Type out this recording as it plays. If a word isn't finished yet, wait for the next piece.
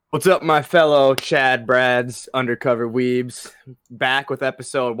What's up, my fellow Chad Brads, undercover weebs? Back with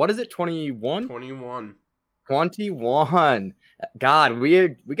episode, what is it, 21? 21. 21. God, we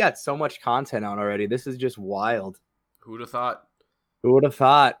got so much content out already. This is just wild. Who'd have thought? Who would have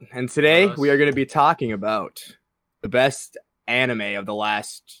thought? And today Not us. we are going to be talking about the best anime of the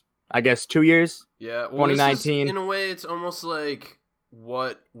last, I guess, 2 years. Yeah, well, 2019. in a way, it's almost like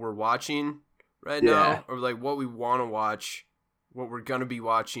what we're watching right Yeah. now, or like what we want to watch, what we're gonna be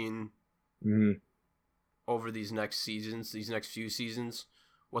watching over these next seasons, these next few seasons.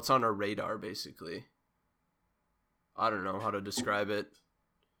 What's on our radar, basically. I don't know how to describe it.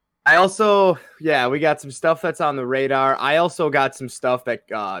 I also, we got some stuff that's on the radar. I also got some stuff that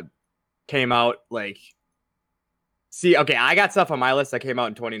came out I got stuff on my list that came out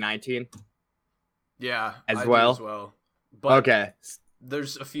in 2019. Yeah, As I well? do as well. But Okay.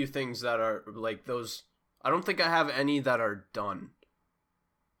 there's a few things that are like those. I don't think I have any that are done.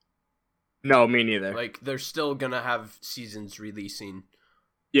 No, me neither. Like they're still gonna have seasons releasing.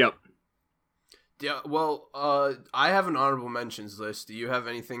 Yep. Yeah, well, I have an honorable mentions list. Do you have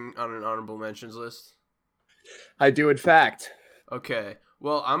anything on an honorable mentions list? I do, in fact. Okay,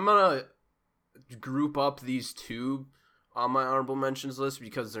 well, I'm gonna group up these two on my honorable mentions list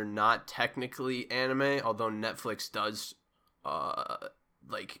because they're not technically anime, although Netflix does,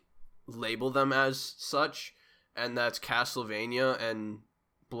 label them as such, and that's Castlevania and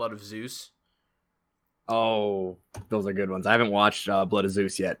Blood of Zeus. Oh, those are good ones. I haven't watched Blood of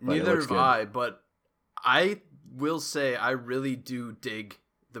Zeus yet. But Neither have good. I, but I will say I really do dig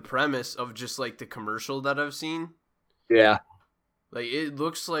the premise of just like the commercial that I've seen. Yeah. Like it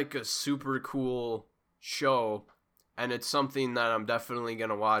looks like a super cool show, and it's something that I'm definitely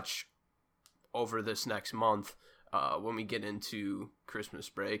gonna watch over this next month when we get into Christmas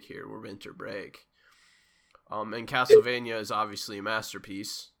break here, or winter break. And Castlevania is obviously a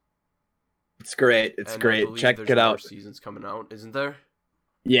masterpiece. It's great. It's and great. Check there's it more out. Seasons coming out, isn't there?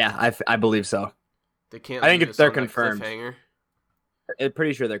 Yeah, I believe so. They can't. I think leave if us they're on that confirmed. cliffhanger. I'm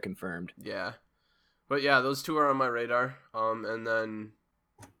pretty sure they're confirmed. Yeah. But yeah, those two are on my radar. And then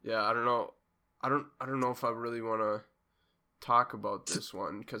I don't know. I don't know if I really want to talk about this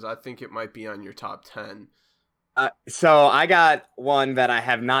one because I think it might be on your top 10. So I got one that I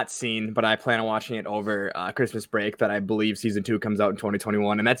have not seen, but I plan on watching it over Christmas break that I believe season 2 comes out in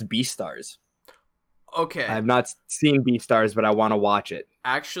 2021, and that's Beastars. Okay. I have not seen Beastars, but I want to watch it.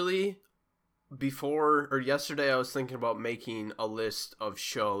 Actually, yesterday I was thinking about making a list of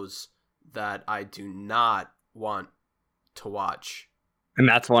shows that I do not want to watch. And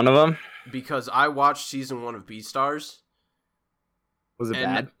that's one of them? Because I watched season 1 of Beastars. Was it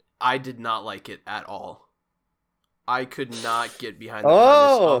bad? I did not like it at all. I could not get behind the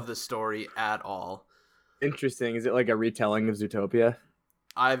premise of the story at all. Interesting. Is it like a retelling of Zootopia?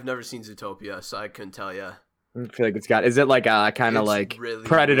 I've never seen Zootopia, so I couldn't tell you. I feel like it's got. Is it like a kind of like really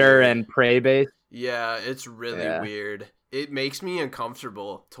Predator weird. And Prey based? Yeah, it's really weird. It makes me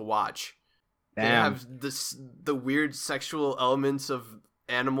uncomfortable to watch. Damn. They have the weird sexual elements of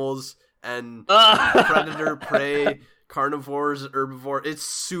animals and predator, prey, carnivores, herbivore. It's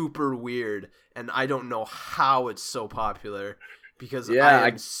super weird, and I don't know how it's so popular because I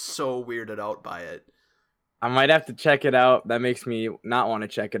am so weirded out by it. I might have to check it out. That makes me not want to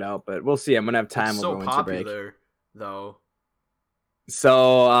check it out, but we'll see. I'm gonna have time over winter break. It's so popular, though.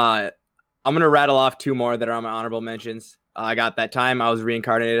 So I'm gonna rattle off two more that are on my honorable mentions. I got That Time I Was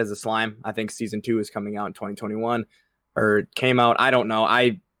Reincarnated as a Slime. I think season 2 is coming out in 2021, or came out. I don't know.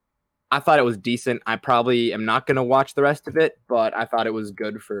 I thought it was decent. I probably am not gonna watch the rest of it, but I thought it was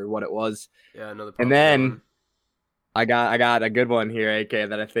good for what it was. Yeah, another. And then I got a good one here, AK,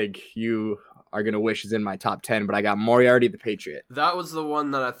 that I think you are going to wish is in my top 10, but I got Moriarty the Patriot. That was the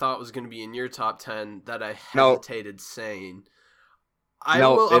one that I thought was going to be in your top 10 that I hesitated saying. I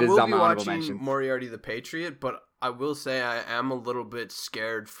will be watching Moriarty the Patriot, but I will say I am a little bit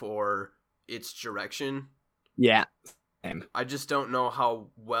scared for its direction. Yeah. Same. I just don't know how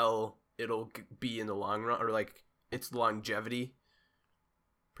well it'll be in the long run, or like its longevity,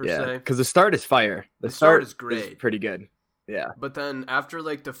 per se. Because the start is fire. The start is great. Is pretty good. Yeah. But then after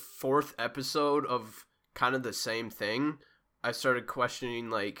like the 4th episode of kind of the same thing, I started questioning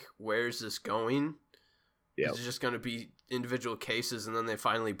like, where's this going? Yeah. Is it just going to be individual cases, and then they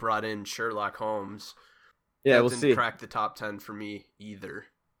finally brought in Sherlock Holmes? Yeah, we'll see. Didn't crack the top 10 for me either.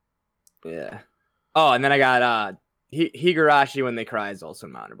 Yeah. Oh, and then I got Higurashi When They Cry is also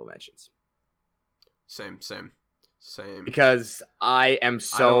in my honorable mentions. Same. Because I am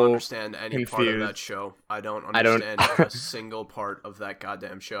so I don't understand any confused. part of that show. I don't understand a single part of that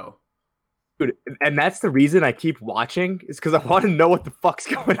goddamn show. Dude, and that's the reason I keep watching is because I want to know what the fuck's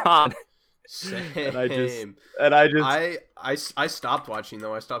going on. Same. And I just I stopped watching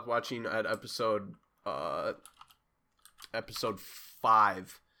though. I stopped watching at episode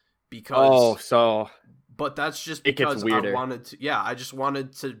 5 because but that's just because I wanted to. Yeah, I just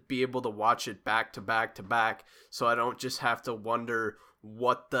wanted to be able to watch it back to back to back, so I don't just have to wonder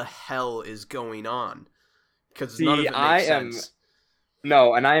what the hell is going on. Because none of it makes sense.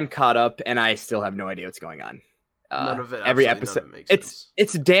 No, and I am caught up, and I still have no idea what's going on. None of it. Every episode, makes sense.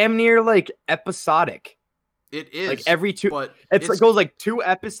 It's damn near like episodic. It is like every two. But it goes like 2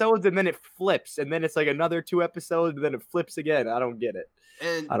 episodes, and then it flips, and then it's like another 2 episodes, and then it flips again. I don't get it.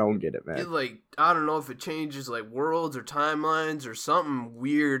 And I don't get it, man. I don't know if it changes like worlds or timelines or something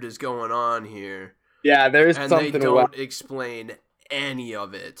weird is going on here. Yeah, there's something. And they don't explain any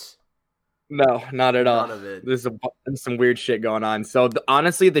of it. No, not at all. None of it. There's some weird shit going on. So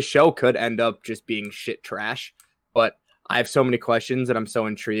honestly, the show could end up just being shit trash. But I have so many questions and I'm so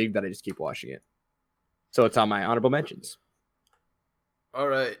intrigued that I just keep watching it. So it's on my honorable mentions. All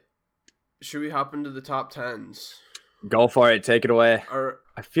right. Should we hop into the top 10s? Go for it. Take it away.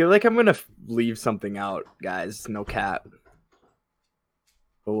 I feel like I'm going to leave something out, guys. No cap.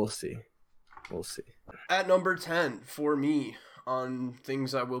 But we'll see. We'll see. At number 10 for me on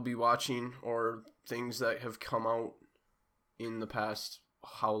things I will be watching or things that have come out in the past,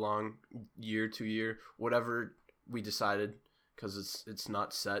 how long? Year, 2 year, whatever we decided, because it's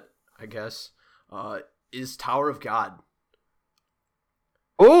not set, I guess, is Tower of God.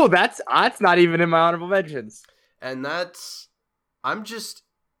 Oh, that's not even in my honorable mentions. And I'm just,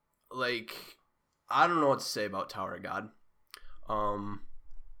 like, I don't know what to say about Tower of God.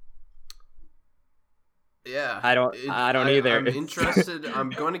 Yeah. I don't either. I'm interested. I'm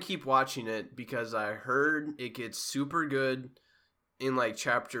going to keep watching it because I heard it gets super good in, like,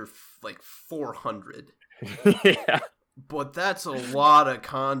 chapter, 400. Yeah. But that's a lot of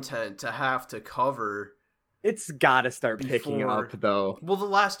content to have to cover. It's got to start picking up, though. Well, the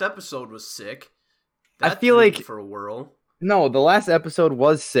last episode was sick. I feel like for a whirl. No, the last episode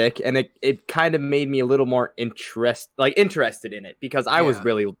was sick, and it kind of made me a little more interested in it because I was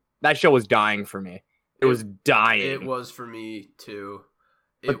that show was dying for me. It was dying. It was for me too.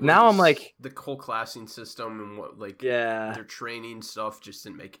 But now I'm like, the whole classing system and what their training stuff just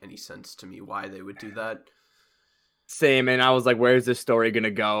didn't make any sense to me. Why they would do that? Same, and I was like, where's this story gonna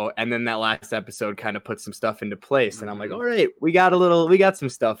go? And then that last episode kind of put some stuff into place, and I'm like, all right, we got some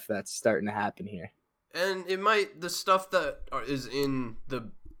stuff that's starting to happen here. And the stuff that is in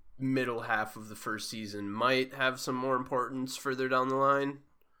the middle half of the first season might have some more importance further down the line.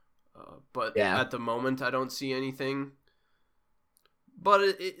 But at the moment, I don't see anything.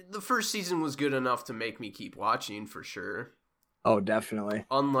 But the first season was good enough to make me keep watching for sure. Oh, definitely.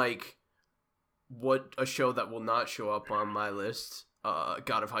 Unlike a show that will not show up on my list,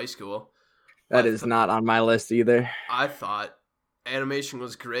 God of High School. That is not on my list either. I thought animation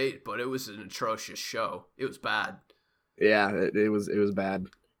was great, but it was an atrocious show. It was bad. Yeah, it was bad.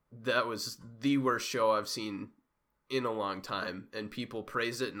 That was the worst show I've seen in a long time, and people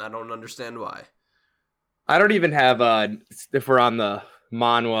praise it, and I don't understand why. I don't even have if we're on the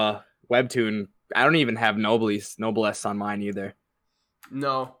manhwa webtoon, I don't even have Noblesse on mine either.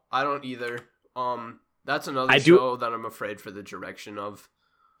 No, I don't either. That's another show that I'm afraid for the direction of.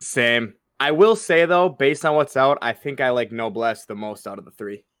 Same. I will say, though, based on what's out, I think I like Noblesse the most out of the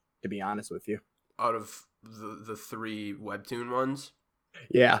 3, to be honest with you. Out of the 3 webtoon ones?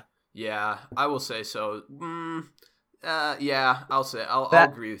 Yeah. Yeah, I will say so. Yeah, I'll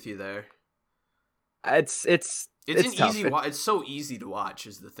agree with you there. It's an tough. Easy watch. It's so easy to watch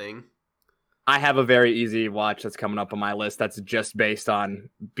is the thing. I have a very easy watch that's coming up on my list that's just based on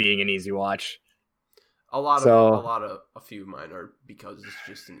being an easy watch. A few of mine are because it's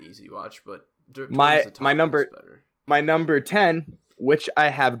just an easy watch, but my number 10, which I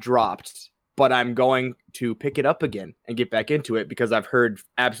have dropped, but I'm going to pick it up again and get back into it because I've heard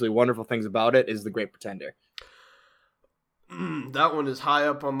absolutely wonderful things about it, is The Great Pretender. That one is high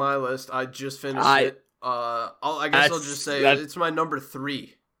up on my list. I just finished it. I guess I'll just say it's my number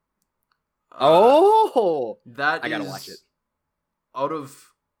 3. I gotta watch it. Out of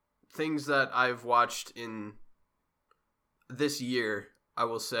things that I've watched in this year, I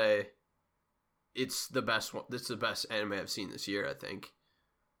will say it's the best one. It's the best anime I've seen this year, I think.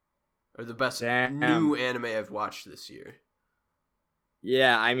 Or the best new anime I've watched this year.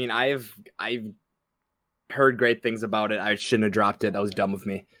 Yeah, I mean, I've heard great things about it. I shouldn't have dropped it. That was dumb of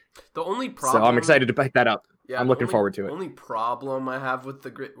me. The only problem, so I'm excited to pick that up. Yeah, I'm looking forward to it. The only problem I have with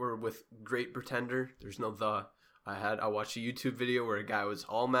with Great Pretender, there's no the. I watched a YouTube video where a guy was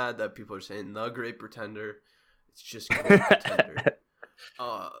all mad that people are saying The Great Pretender. It's just Great Pretender.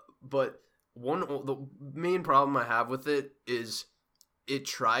 But the main problem I have with it is it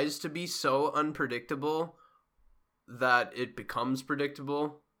tries to be so unpredictable that it becomes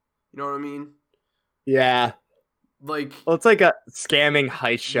predictable. You know what I mean? Yeah. Like, well, it's like a scamming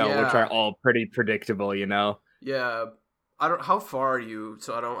heist show, which Yeah. are all pretty predictable, you know. yeah, I don't. How far are you?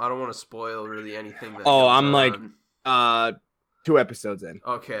 So I don't want to spoil really anything that Oh, goes I'm like on. 2 episodes in.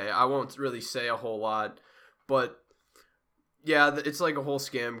 Okay, I won't really say a whole lot, but yeah, it's like a whole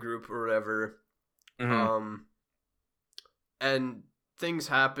scam group or whatever. Mhm. And things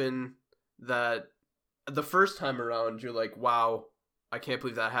happen that the first time around you're like, wow, I can't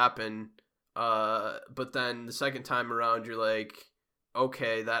believe that happened. But then the second time around you're like,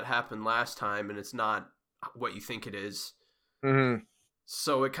 okay, that happened last time and it's not what you think it is. Mhm.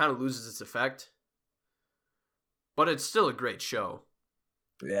 So it kind of loses its effect. But it's still a great show.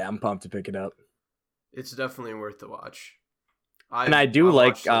 Yeah, I'm pumped to pick it up. It's definitely worth the watch. And I do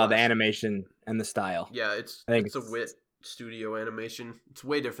like watched the last- animation and the style. Yeah, I think it's a Wit Studio animation. It's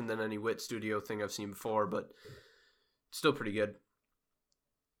way different than any Wit Studio thing I've seen before, but still pretty good.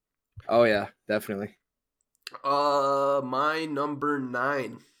 Oh yeah, definitely. My number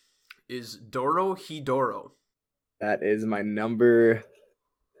 9 is Dorohedoro. That is my number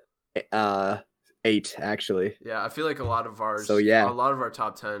 8 actually. Yeah, I feel like a lot of ours. So, yeah. a lot of our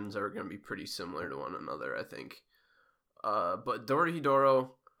top 10s are going to be pretty similar to one another, I think. But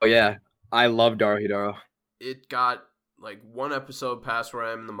Dorohedoro, Oh yeah, I love Dorohedoro. it got like one episode past where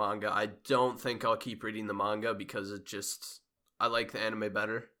I am in the manga. I don't think I'll keep reading the manga because I like the anime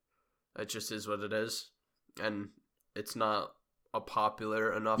better. It just is what it is, and it's not a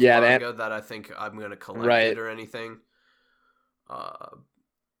popular enough manga that I think I'm gonna collect it or anything.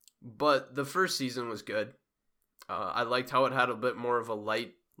 But the first season was good. I liked how it had a bit more of a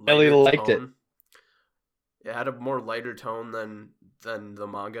lighter liked it. tone. It had a more lighter tone than the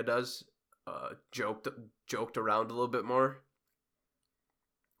manga does. Joked around a little bit more,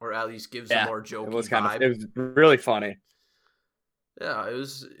 or at least gives a more jokey vibe. It was really funny. Yeah,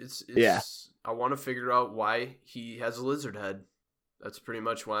 it's Yeah. I want to figure out why he has a lizard head. That's pretty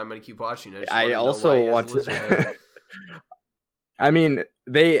much why I'm gonna keep watching it. I also want to. I mean,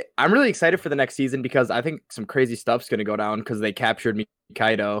 I'm really excited for the next season because I think some crazy stuff's gonna go down because they captured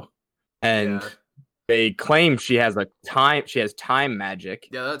Mikaido, and they claim she has time magic.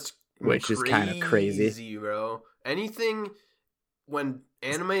 Yeah, that's which is kind of crazy, bro. Anything when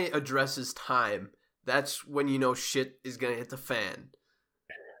anime addresses time, that's when you know shit is gonna hit the fan.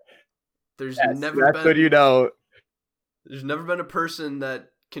 There's never been a person that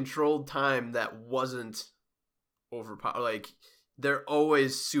controlled time that wasn't overpowered. Like, they're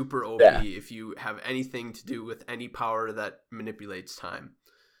always super OP if you have anything to do with any power that manipulates time.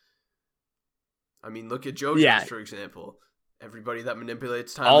 I mean, look at JoJo's, for example. Everybody that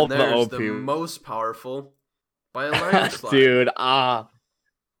manipulates time in there is the most powerful by a landslide. Dude,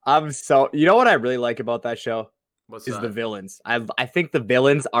 I'm so... You know what I really like about that show? What's the villains. I think the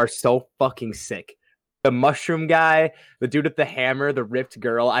villains are so fucking sick. The mushroom guy, the dude with the hammer, the ripped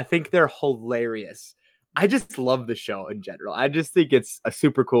girl. I think they're hilarious. I just love the show in general. I just think it's a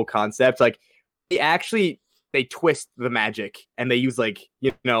super cool concept. Like, they twist the magic and they use like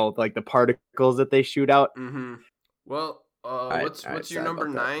the particles that they shoot out. Mm-hmm. Well, what's your number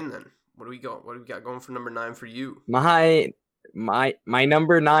 9 then? What do we got going for number 9 for you? My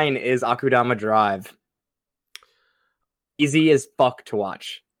number 9 is Akudama Drive. Easy as fuck to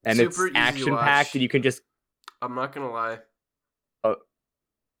watch, and super it's action packed, and you can just... I'm not gonna lie.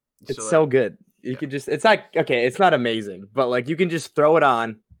 It's so good. You can just... It's like, okay, it's not amazing, but like you can just throw it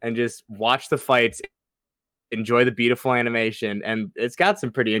on and just watch the fights, enjoy the beautiful animation, and it's got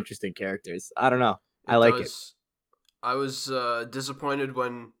some pretty interesting characters. I don't know. I like it. I was disappointed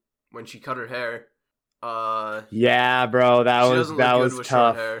when she cut her hair. Yeah, bro, that was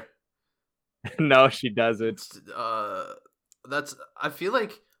tough. No, she doesn't. I feel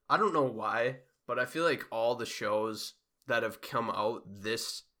like, I don't know why, but I feel like all the shows that have come out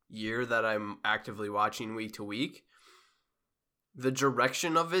this year that I'm actively watching week to week, the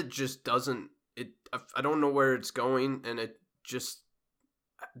direction of it just doesn't... I don't know where it's going, and it just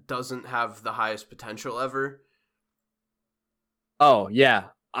doesn't have the highest potential ever. Oh, yeah.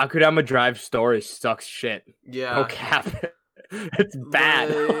 Akudama Drive story sucks shit. Yeah. No cap. It's bad.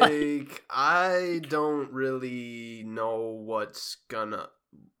 Like, I don't really know what's gonna...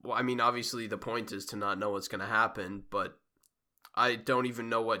 Well, I mean, obviously the point is to not know what's gonna happen, but I don't even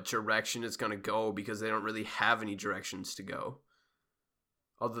know what direction it's gonna go because they don't really have any directions to go.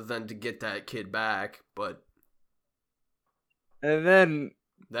 Other than to get that kid back, but And then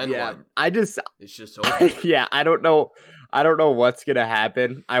Then yeah, what? I just It's just over. yeah, I don't know. I don't know what's gonna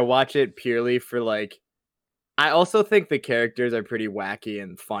happen. I watch it purely for like. I also think the characters are pretty wacky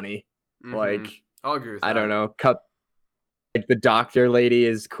and funny. Mm-hmm. Like I'll agree with I that. don't know, like the doctor lady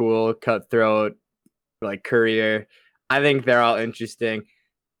is cool. Cutthroat, like Courier. I think they're all interesting.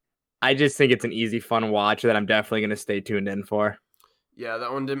 I just think it's an easy, fun watch that I'm definitely gonna stay tuned in for. Yeah,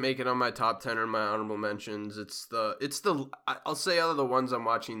 that one didn't make it on my top 10 or my honorable mentions. I'll say out of the ones I'm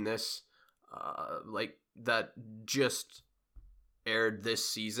watching this, like that just aired this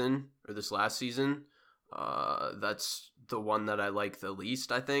season or this last season, that's the one that I like the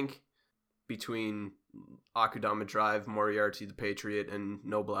least, I think. Between Akudama Drive, Moriarty the Patriot, and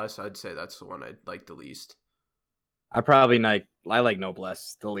Noblesse, I'd say that's the one I like the least. I like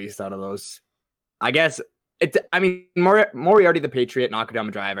Noblesse the least out of those. I guess I mean Moriarty the Patriot and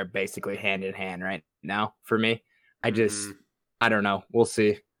Akudama Drive are basically hand in hand right now for me. Mhm. I don't know. We'll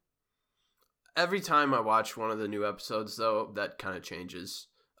see. Every time I watch one of the new episodes, though, that kind of changes.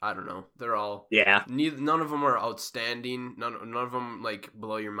 I don't know. They're all Yeah. none of them are outstanding. None of them like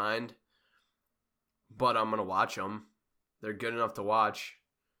blow your mind. But I'm gonna watch them. They're good enough to watch.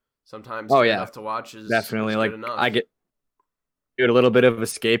 Sometimes good enough to watch is definitely. good Like enough. I get a little bit of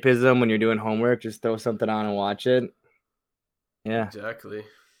escapism when you're doing homework. Just throw something on and watch it. Yeah. Exactly.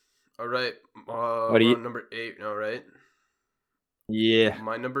 All right. What do We're you? on number 8 now, right? Yeah.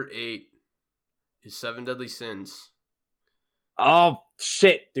 My number 8 is Seven Deadly Sins. Oh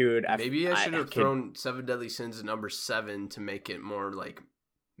shit, dude. Maybe I should have thrown Seven Deadly Sins at number 7 to make it more like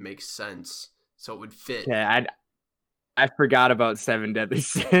make sense, so it would fit. Yeah, I forgot about Seven Deadly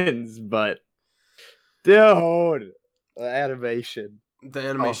Sins, but dude, the animation. The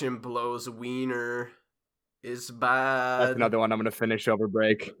animation blows wiener is bad. That's another one I'm gonna finish over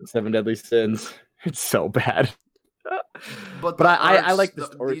break. Seven Deadly Sins. It's so bad. But I like the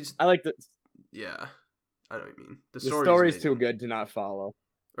story. I like the. Yeah, I know what you mean. The story's too good to not follow.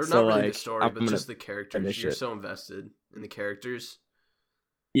 Or so not really like, the story, but just the characters. You're so invested in the characters.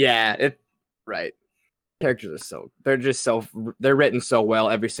 Yeah, right. Characters are they're written so well,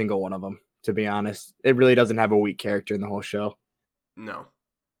 every single one of them, to be honest. It really doesn't have a weak character in the whole show. No.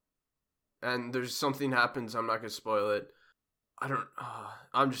 And there's something happens, I'm not going to spoil it.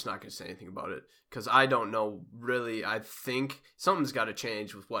 I'm just not going to say anything about it because I don't know really. I think something's got to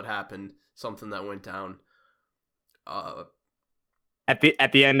change with what happened, something that went down. At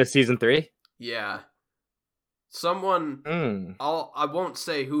the end of season 3? Yeah. Someone I won't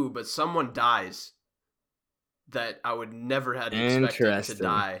say who, but someone dies that I would never have expected to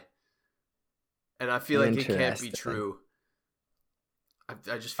die. And I feel like it can't be true.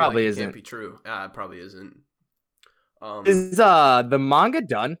 I just feel like it can't be true. It probably isn't. Is the manga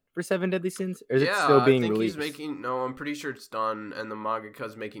done for Seven Deadly Sins? Or is it still being released? I'm pretty sure it's done, and the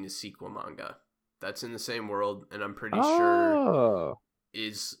mangaka's making a sequel manga. That's in the same world, and I'm pretty sure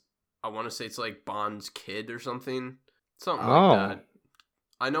I want to say it's like Bond's kid or something. Something like that.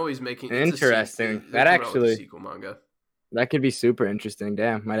 I know he's making interesting. That actually sequel manga. That could be super interesting.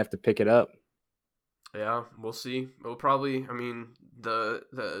 Damn, might have to pick it up. Yeah, we'll see. It'll probably. I mean, the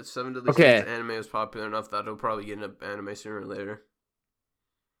Seven Deadly Sins anime is popular enough that it'll probably get an anime sooner or later.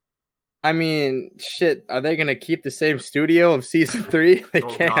 I mean, shit. Are they gonna keep the same studio of season 3? They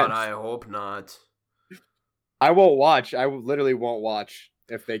can't. God, I hope not. I won't watch. I literally won't watch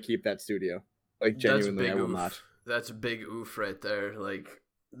if they keep that studio. Like genuinely, I will not. That's a big oof right there. Like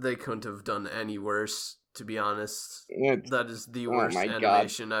they couldn't have done any worse. To be honest, that is the worst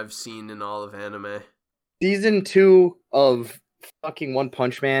animation I've seen in all of anime. Season 2 of fucking One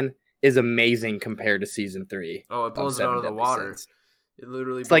Punch Man is amazing compared to season 3. Oh, it blows it out of the water. It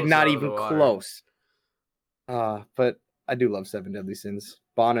literally. It's like not even close. But I do love Seven Deadly Sins.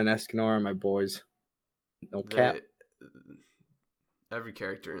 Bon and Escanor are my boys. No cap. Every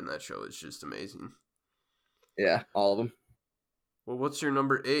character in that show is just amazing. Yeah, all of them. Well, what's your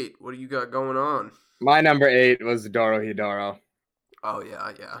number 8? What do you got going on? My number 8 was Dorohedoro. Oh, yeah,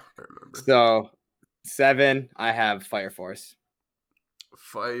 I remember. So, 7, I have Fire Force.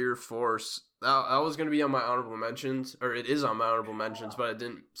 Fire Force. That was going to be on my honorable mentions, or it is on my honorable mentions, but I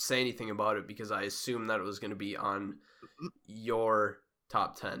didn't say anything about it because I assumed that it was going to be on your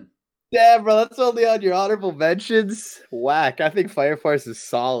top 10. Yeah, bro, that's only on your honorable mentions. Whack. I think Fire Force is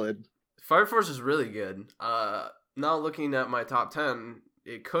solid. Fire Force is really good. Now looking at my top 10,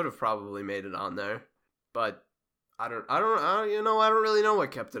 it could have probably made it on there, but I don't really know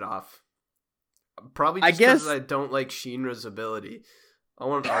what kept it off. Probably just because I don't like Shinra's ability. I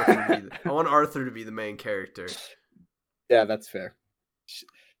want Arthur to be the main character. Yeah, that's fair.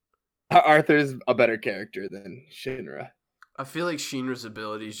 Arthur's a better character than Shinra. I feel like Shinra's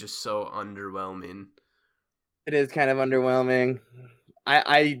ability is just so underwhelming. It is kind of underwhelming.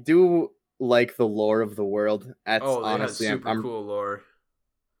 I do like the lore of the world. That's Oh, they had honestly, super cool lore.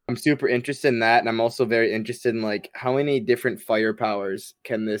 I'm super interested in that, and I'm also very interested in like how many different fire powers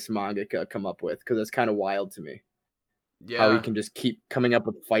can this mangaka come up with? Because that's kind of wild to me. How he Yeah, can just keep coming up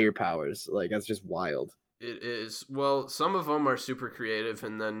with fire powers, like that's just wild. it is. Well, some of them are super creative,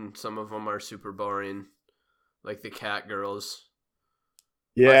 and then some of them are super boring, like the cat girls.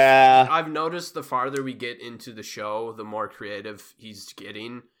 Yeah, I've noticed the farther we get into the show, the more creative he's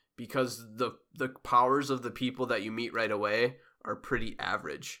getting because the powers of the people that you meet right away are pretty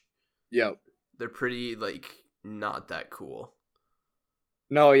average. yep. They're pretty like not that cool.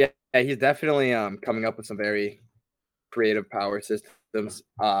 No, yeah, he's definitely coming up with some very creative power systems.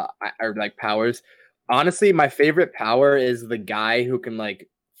 Or like powers. Honestly, my favorite power is the guy who can like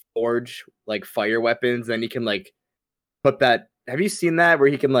forge like fire weapons, and he can like put that. Have you seen that where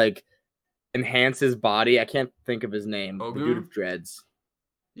he can like enhance his body? I can't think of his name. The dude Ogun? of dreads.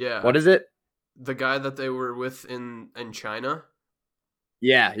 Yeah. What is it? The guy that they were with in China?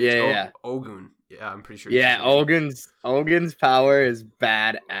 Yeah, It's yeah. Ogun. Yeah, I'm pretty sure. Yeah, Ogun's power is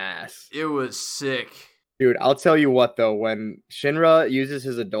badass. It was sick. Dude, I'll tell you what though, when Shinra uses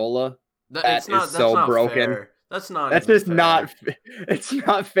his Adola, It's that not. is That's so not broken. fair. That's not. That's even just fair. not. It's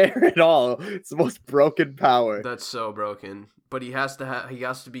not fair at all. It's the most broken power. That's so broken. But he has to have. He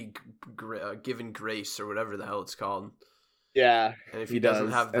has to be given grace or whatever the hell it's called. Yeah, And if he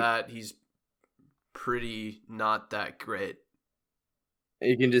doesn't have that, he's pretty not that great.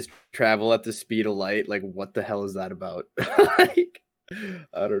 You can just travel at the speed of light. Like, what the hell is that about? Like,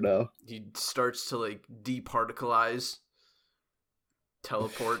 I don't know. He starts to like departicleize,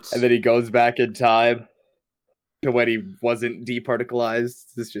 teleports, And then he goes back in time to when he wasn't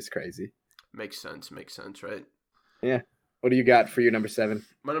departicleized. This is just crazy. Makes sense, right? Yeah. What do you got for your number 7?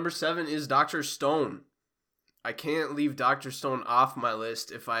 My number 7 is Dr. Stone. I can't leave Dr. Stone off my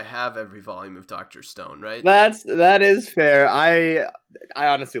list if I have every volume of Dr. Stone, right? That is fair. I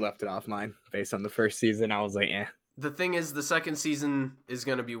honestly left it off mine based on the first season. I was like, eh. The thing is, the second season is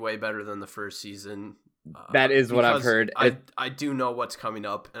going to be way better than the first season. That is what I've heard. I do know what's coming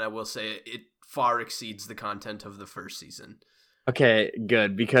up, and I will say it far exceeds the content of the first season. Okay,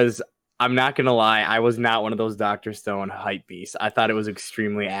 good, because I'm not gonna lie, I was not one of those Dr. Stone hype beasts. I thought it was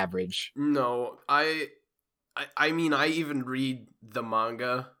extremely average. No, I mean, I even read the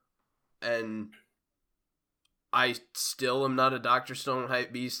manga, and I still am not a Dr. Stone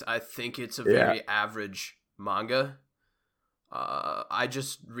hype beast. I think it's a very average manga. I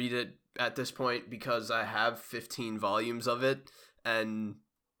just read it at this point because I have 15 volumes of it, and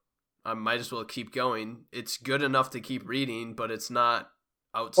I might as well keep going. It's good enough to keep reading, but it's not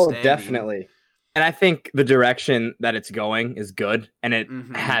outstanding. Oh, definitely. And I think the direction that it's going is good. And it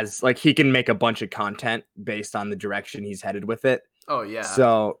has, like, he can make a bunch of content based on the direction he's headed with it. Oh, yeah.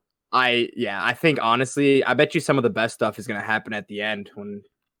 So, I think, honestly, I bet you some of the best stuff is going to happen at the end when,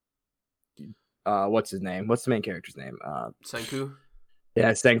 what's his name? What's the main character's name? Senku?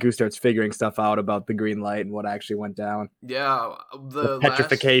 Yeah, Senku starts figuring stuff out about the green light and what actually went down. Yeah, the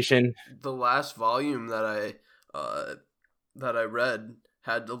petrification. The last volume that I read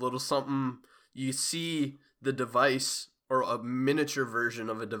had a little something. You see the device, or a miniature version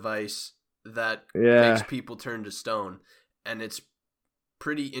of a device that makes people turn to stone, and it's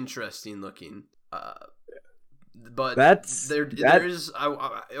pretty interesting looking. But there is.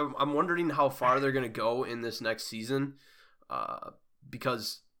 I'm wondering how far they're gonna go in this next season,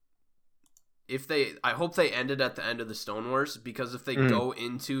 because I hope they ended at the end of the Stone Wars, because if they go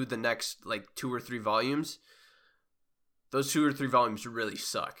into the next like 2 or 3 volumes, those 2 or 3 volumes really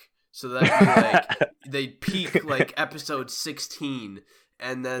suck. So that'd be like they'd peak like episode 16,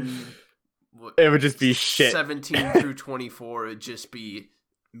 and then it would just be shit. 17 through 24 would just be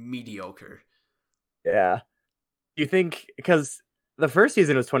mediocre. Yeah. You think, because the first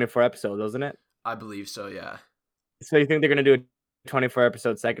season was 24 episodes, wasn't it? I believe so, yeah. So you think they're going to do a 24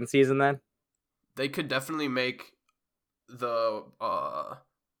 episode second season then? They could definitely make the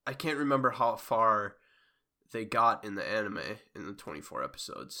I can't remember how far they got in the anime in the 24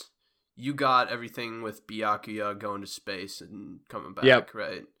 episodes. You got everything with Byakuya going to space and coming back,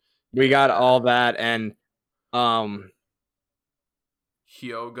 right? We got all that, and Hyoga.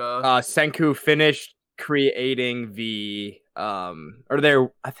 Senku finished creating the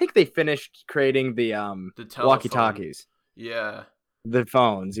I think they finished creating the walkie-talkies. Yeah. The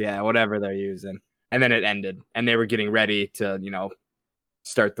phones, whatever they're using. And then it ended, and they were getting ready to,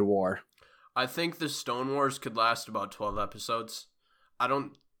 start the war. I think the Stone Wars could last about 12 episodes.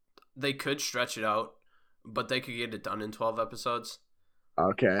 They could stretch it out. but they could get it done in 12 episodes.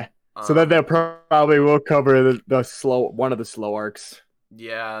 Okay. So then they probably will cover one of the slow arcs.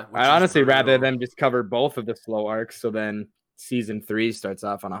 Yeah. I'd honestly rather them just cover both of the slow arcs, so then season 3 starts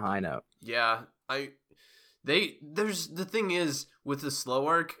off on a high note. Yeah. The thing is, with the slow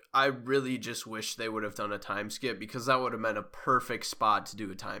arc, I really just wish they would have done a time skip, because that would have been a perfect spot to do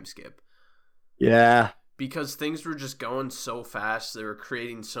a time skip. Yeah. Because things were just going so fast. They were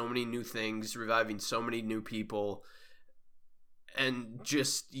creating so many new things, reviving so many new people. And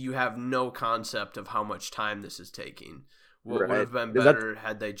just, you have no concept of how much time this is taking. What would have been better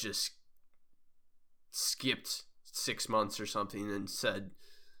had they just skipped 6 months or something and said,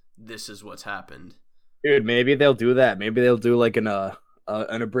 this is what's happened. Dude, maybe they'll do that. Maybe they'll do like an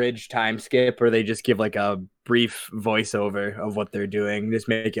abridged time skip, or they just give like a brief voiceover of what they're doing. Just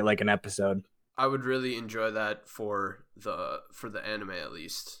make it like an episode. I would really enjoy that for the anime, at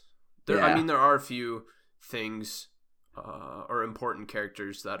least. I mean, there are a few things or important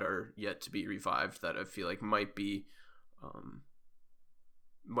characters that are yet to be revived that I feel like might be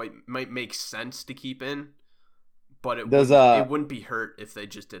might make sense to keep in, but it wouldn't be hurt if they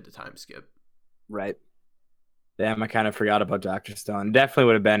just did the time skip. Right. Damn, I kind of forgot about Dr. Stone. Definitely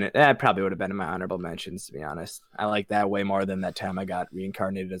would have been it. Probably would have been in my honorable mentions, to be honest. I like that way more than that time I got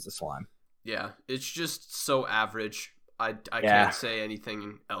reincarnated as a slime. Yeah, it's just so average. I can't say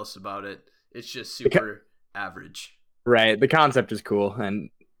anything else about it. It's just super average. Right. The concept is cool, and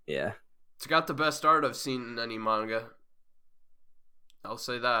yeah. It's got the best art I've seen in any manga. I'll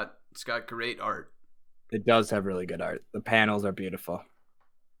say that. It's got great art. It does have really good art. The panels are beautiful.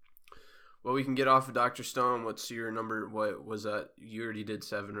 Well, we can get off of Dr. Stone. What's your number? What was that? You already did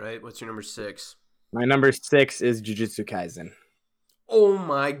 7, right? What's your number 6? My number 6 is Jujutsu Kaisen. Oh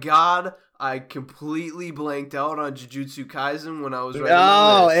my god. I completely blanked out on Jujutsu Kaisen when I was writing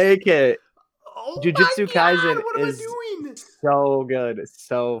my list. AK. Oh Jujutsu Kaisen what is am I doing? So good.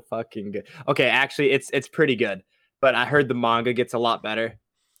 So fucking good. Okay, actually, it's pretty good. But I heard the manga gets a lot better.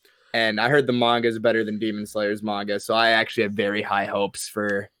 And I heard the manga is better than Demon Slayer's manga. So I actually have very high hopes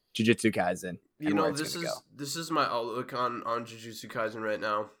for Jujutsu Kaisen. You know, this is my outlook on Jujutsu Kaisen right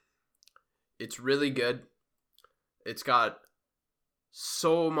now. It's really good. It's got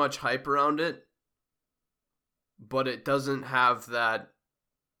so much hype around it, but it doesn't have that,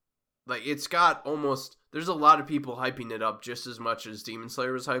 like, it's got almost, there's a lot of people hyping it up just as much as Demon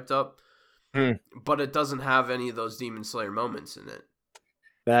Slayer was hyped up, but it doesn't have any of those Demon Slayer moments in it.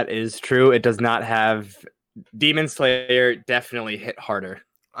 That is true. It does not have. Demon Slayer definitely hit harder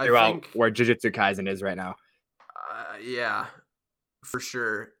throughout where Jujutsu Kaisen is right now. Yeah, for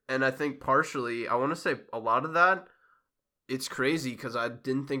sure. And I think partially, I want to say a lot of that, it's crazy because I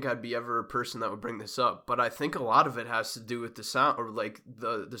didn't think I'd be ever a person that would bring this up, but I think a lot of it has to do with the sound, or like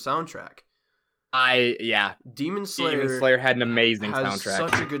the soundtrack. Demon Slayer had an amazing soundtrack.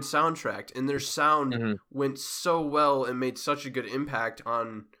 Such a good soundtrack, and their sound went so well and made such a good impact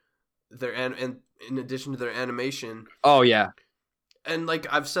on their and in addition to their animation. Oh yeah. And like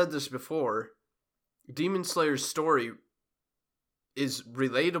I've said this before, Demon Slayer's story is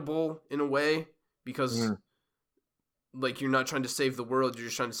relatable in a way because like you're not trying to save the world, you're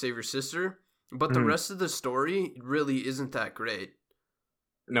just trying to save your sister. But the rest of the story really isn't that great.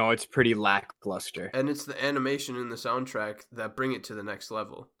 No, it's pretty lackluster. And it's the animation and the soundtrack that bring it to the next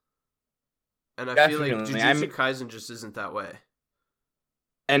level. And I feel like Jujutsu Kaisen just isn't that way.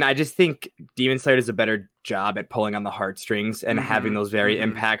 And I just think Demon Slayer does a better job at pulling on the heartstrings and having those very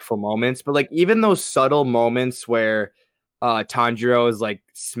impactful moments. But like even those subtle moments where Tanjiro is like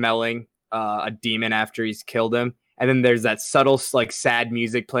smelling a demon after he's killed him, and then there's that subtle like sad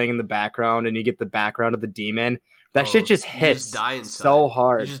music playing in the background, and you get the background of the demon. That shit just hits so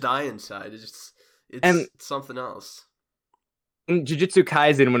hard. You just die inside. It's something else. In Jujutsu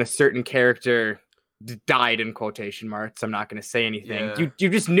Kaisen, when a certain character died in quotation marks, I'm not going to say anything. Yeah. You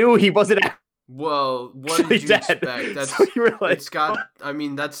just knew he wasn't. Well, what did you expect? That's so you were like, it's got. I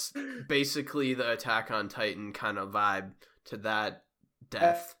mean, that's basically the Attack on Titan kind of vibe to that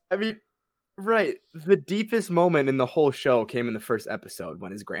death. I mean, right. The deepest moment in the whole show came in the first episode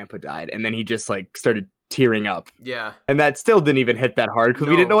when his grandpa died, and then he just like started tearing up. Yeah. And that still didn't even hit that hard because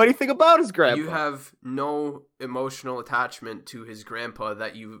we didn't know anything about his grandpa. You have no emotional attachment to his grandpa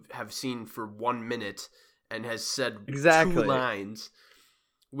that you have seen for 1 minute and has said 2 lines,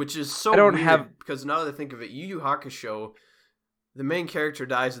 which is so weird because now that I think of it, Yu Yu Hakusho, the main character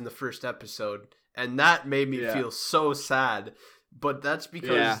dies in the first episode, and that made me feel so sad. But that's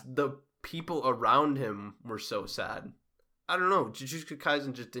because the people around him were so sad. I don't know. Jujutsu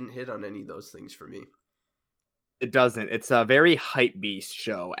Kaisen just didn't hit on any of those things for me. It doesn't. It's a very hype beast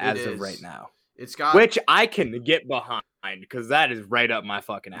show as of right now. It's got which I can get behind because that is right up my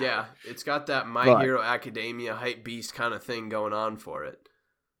fucking alley. Yeah, it's got that My Hero Academia hype beast kind of thing going on for it.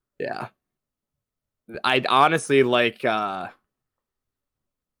 Yeah. I'd honestly like I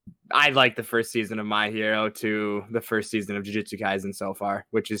like the first season of My Hero to the first season of Jujutsu Kaisen so far,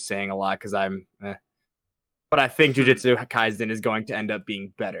 which is saying a lot because but I think Jujutsu Kaisen is going to end up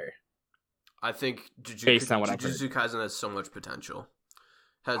being better. I think based on what Jujutsu Kaisen has so much potential.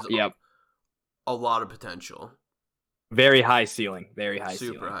 Has yep. a lot of potential. Very high ceiling. Very high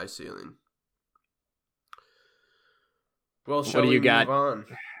ceiling. Super high ceiling. Well, what do you got? Move on?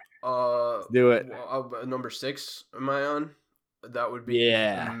 Let's do it. Number 6, am I on? That would be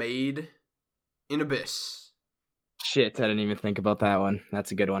Made in Abyss. Shit, I didn't even think about that one.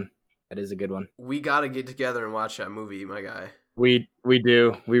 That's a good one. That is a good one. We got to get together and watch that movie, my guy. We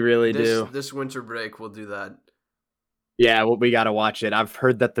do. We really do. This winter break, we'll do that. Yeah, well, we got to watch it. I've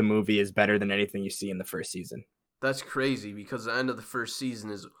heard that the movie is better than anything you see in the first season. That's crazy because the end of the first season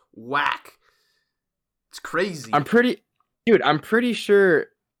is whack. It's crazy. I'm pretty sure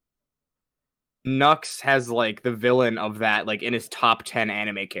Nux has like the villain of that like in his top 10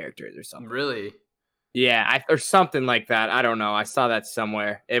 anime characters or something. Really? Yeah, or something like that. I don't know. I saw that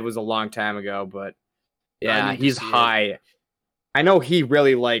somewhere. It was a long time ago, but yeah, he's high. I know he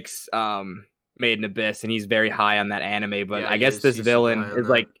really likes Made in Abyss, and he's very high on that anime. But I guess this villain is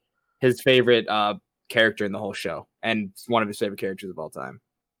like his favorite character in the whole show, and one of his favorite characters of all time.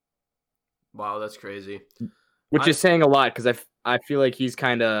 Wow, that's crazy. Which is saying a lot because I feel like he's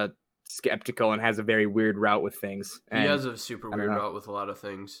kind of skeptical and has a very weird route with things. He has a super weird route with a lot of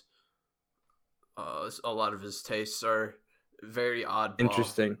things. A lot of his tastes are very oddball.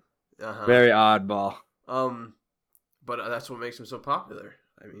 Interesting. Very oddball. But that's what makes him so popular.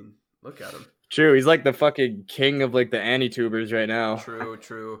 I mean, look at him. True. He's like the fucking king of like the Anitubers right now.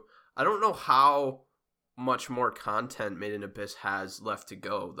 True. I don't know how much more content Made in Abyss has left to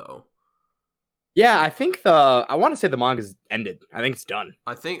go, though. Yeah, I think I want to say the manga's ended. I think it's done.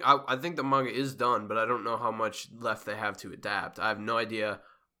 I think the manga is done, but I don't know how much left they have to adapt. I have no idea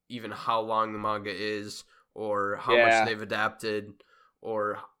even how long the manga is or how much they've adapted,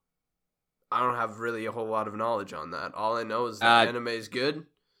 or I don't have really a whole lot of knowledge on that. All I know is that anime is good.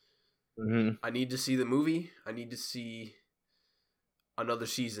 Mm-hmm. I need to see the movie. I need to see another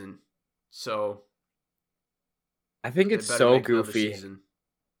season. So I think it's so goofy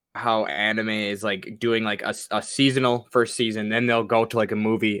how anime is like doing like a seasonal first season, then they'll go to like a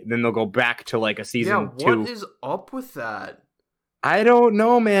movie, then they'll go back to like a season 2. What is up with that? I don't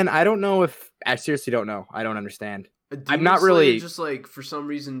know, man. I don't know I seriously don't know. I don't understand. I'm not really just like, for some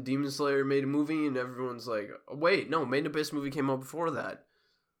reason Demon Slayer made a movie and everyone's like, oh, wait, no, Made in Abyss movie came out before that.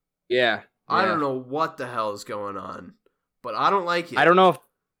 Yeah. I don't know what the hell is going on, but I don't like it. I don't know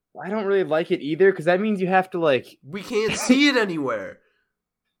I don't really like it either because that means you have to like we can't see it anywhere.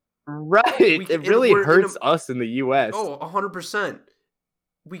 Right. It really hurts us in the US. Oh, 100%.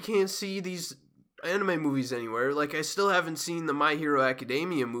 We can't see these anime movies anywhere. Like, I still haven't seen the My Hero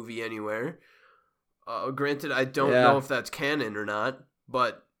Academia movie anywhere. Granted, I don't know if that's canon or not,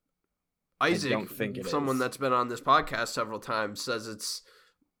 but Isaac, someone that's been on this podcast several times, says it's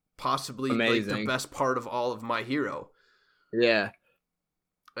possibly like the best part of all of My Hero. Yeah.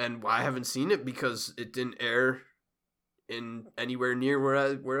 And I haven't seen it because it didn't air in anywhere near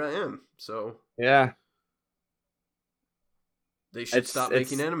where I am. So yeah, they should stop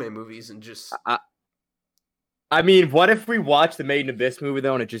making anime movies and just. I mean, what if we watch the Made in Abyss movie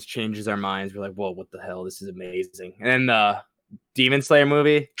though, and it just changes our minds? We're like, "Whoa, what the hell? This is amazing!" And then the Demon Slayer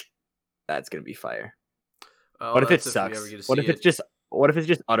movie, that's gonna be fire. Oh, what if it sucks? What if it's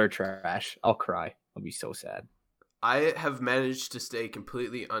just utter trash? I'll cry. I'll be so sad. I have managed to stay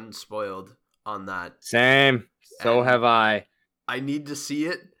completely unspoiled on that. Same. So have I. I need to see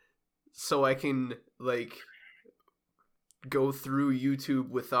it so I can like go through YouTube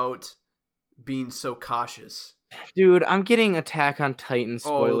without being so cautious. Dude, I'm getting Attack on Titan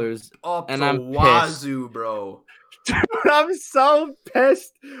spoilers, and I'm wazoo, bro. Dude, I'm so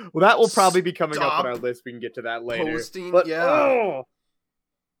pissed. Well, that will probably be coming up on our list. We can get to that later.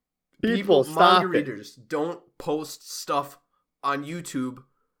 People, manga readers, don't post stuff on YouTube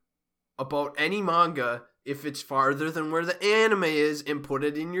about any manga if it's farther than where the anime is, and put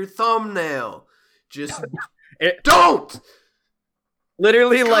it in your thumbnail. Just don't.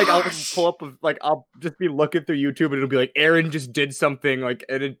 Literally, like, I'll pull up, like, I'll just be looking through YouTube and it'll be like, Aaron just did something, like,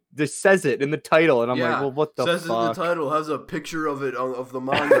 and it just says it in the title, and I'm like, well, what the fuck? Says it in the title, has a picture of it, of the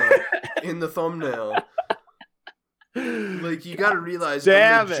manga in the thumbnail. Like, you gotta realize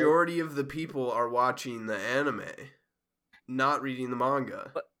the majority of the people are watching the anime, not reading the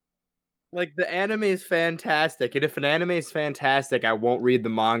manga. Like the anime is fantastic, and if an anime is fantastic, I won't read the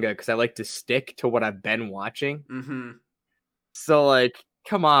manga because I like to stick to what I've been watching. Mm-hmm. So like,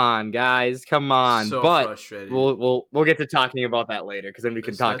 come on, guys, come on. So But frustrating. we'll get to talking about that later because then we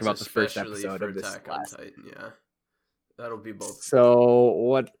can talk That's about the first especially episode for of this Attack on last. Titan. Yeah, that'll be both. So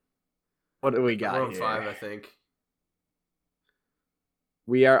what do we We're got on here? 5, I think.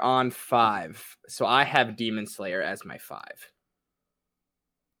 We are on 5. So I have Demon Slayer as my 5.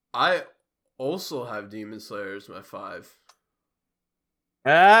 I also have Demon Slayer as my 5.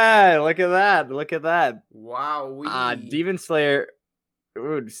 Ah, look at that. Look at that. Wow. Demon Slayer.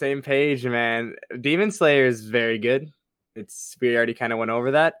 Ooh, same page, man. Demon Slayer is very good. We already kind of went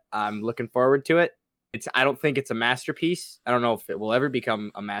over that. I'm looking forward to it. I don't think it's a masterpiece. I don't know if it will ever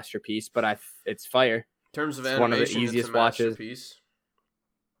become a masterpiece, but it's fire. In terms of It's animation, one of the easiest it's a watches. masterpiece.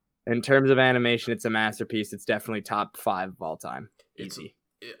 In terms of animation, it's a masterpiece. It's definitely top 5 of all time. Easy.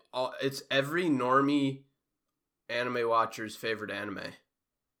 It's every normie anime watcher's favorite anime.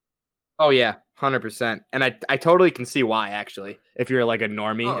 Oh yeah, 100%. And I totally can see why, actually. If you're like a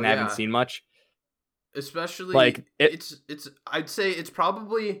normie and haven't seen much, especially like it's I'd say it's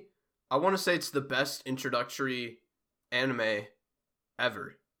probably, I want to say it's the best introductory anime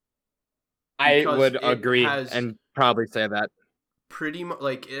ever. I would agree and probably say that. Pretty much,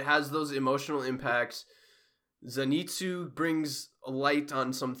 like, it has those emotional impacts. Zenitsu brings a light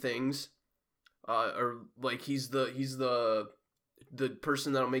on some things, or like he's the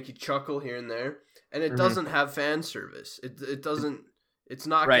person that'll make you chuckle here and there, and it doesn't have fan service. It doesn't. It's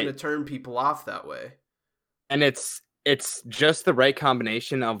not going to turn people off that way. And it's just the right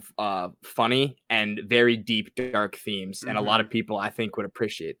combination of funny and very deep, dark themes, and a lot of people I think would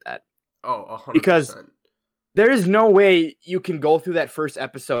appreciate that. Oh, 100%. Because there is no way you can go through that first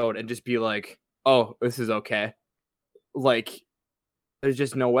episode and just be like, "Oh, this is okay." Like, there's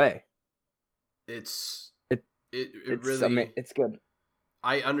just no way. It's really, it's good.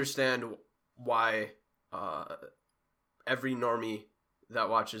 I understand why every normie that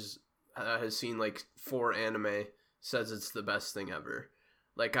watches has seen like 4 anime says it's the best thing ever.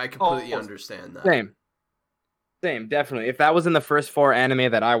 Like, I completely understand that. Same, definitely. If that was in the first 4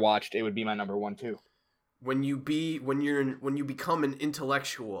 anime that I watched, it would be my number 1 too. When you become an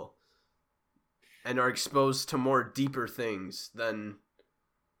intellectual and are exposed to more deeper things, then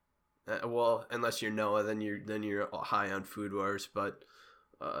well, unless you're Noah, then you're high on Food Wars, but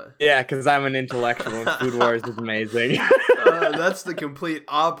yeah, because I'm an intellectual and Food Wars is amazing. That's the complete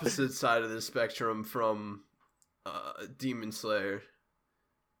opposite side of the spectrum from Demon Slayer,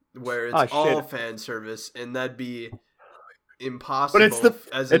 where it's all fan service, and that'd be impossible. But it's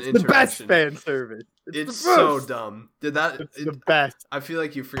the best fan service. It's so dumb. It's the best. I feel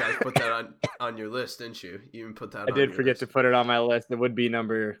like you forgot to put that on your list, didn't you? You even put that. I did forget to put it on my list. It would be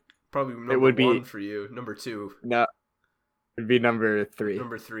probably number 1 for you. Number 2. No, it'd be number 3.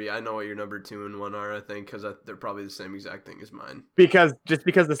 Number 3. I know what your number 2 and 1 are. I think because they're probably the same exact thing as mine. Because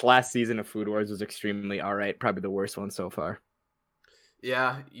this last season of Food Wars was extremely alright. Probably the worst one so far.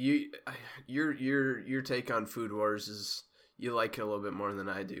 Yeah, your take on Food Wars is you like it a little bit more than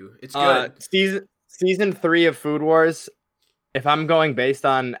I do. It's good. Season 3 of Food Wars, if I'm going based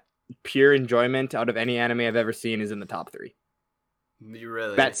on pure enjoyment out of any anime I've ever seen, is in the top 3. You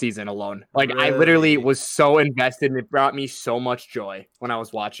really? That season alone. Like, really? I literally was so invested and it brought me so much joy when I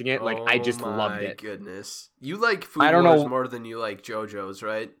was watching it. Like, I just loved it. Oh my goodness. You like Food Wars more than you like JoJo's,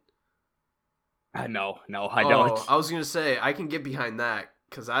 right? No, I don't. I was going to say, I can get behind that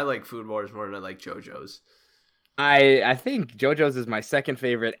because I like Food Wars more than I like JoJo's. I think JoJo's is my second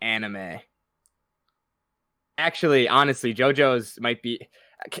favorite anime. Actually, honestly, JoJo's might be...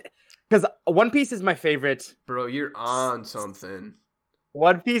 Because One Piece is my favorite... Bro, you're on something.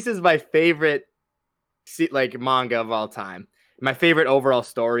 One Piece is my favorite manga of all time. My favorite overall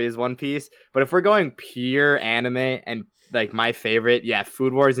story is One Piece. But if we're going pure anime and like my favorite, yeah,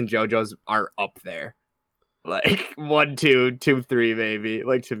 Food Wars and JoJo's are up there. Like 1, 2, 2, 3, maybe.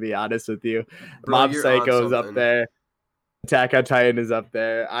 Like, to be honest with you, bro, Mob Psycho's up there. Attack on Titan is up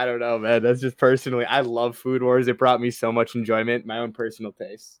there. I don't know, man. That's just personally, I love Food Wars. It brought me so much enjoyment. My own personal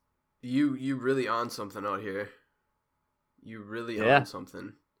taste. You really on something out here. You really on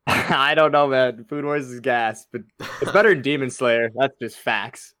something. I don't know, man. Food Wars is gas, but it's better than Demon Slayer. That's just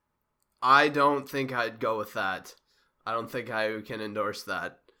facts. I don't think I'd go with that. I don't think I can endorse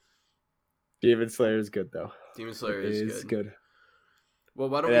that. Demon Slayer is good, though. Demon Slayer is good. Well,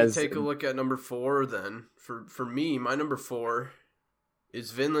 why don't we take a look at number 4 then? For me, my number 4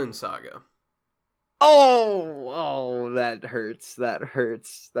 is Vinland Saga. Oh, that hurts.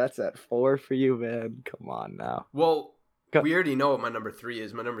 That's at 4 for you, man. Come on now. Well, We already know what my number 3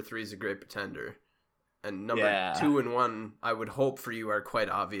 is. My number 3 is A Great Pretender. And number 2 and 1, I would hope for you, are quite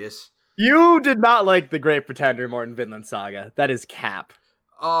obvious. You did not like The Great Pretender more than Vinland Saga. That is cap.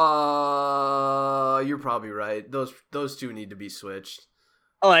 You're probably right. Those two need to be switched.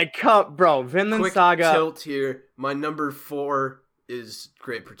 Like, bro, Vinland Quick Saga. tilt here. My number 4 is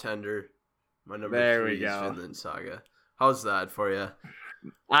Great Pretender. My number 3 is Vinland Saga. How's that for you?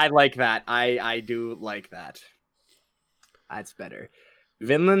 I like that. I do like that. That's better.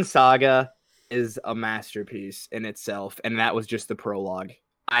 Vinland Saga is a masterpiece in itself, and that was just the prologue.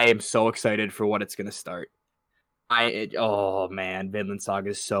 I am so excited for what it's gonna start. Oh man, Vinland Saga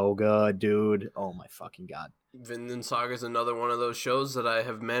is so good, dude. Oh my fucking god. Vinland Saga is another one of those shows that I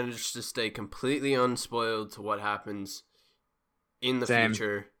have managed to stay completely unspoiled to what happens in the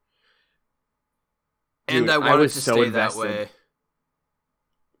future. Dude, and I wanted to stay that way.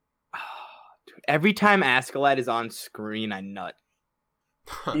 Dude, every time Askeladd is on screen, I nut.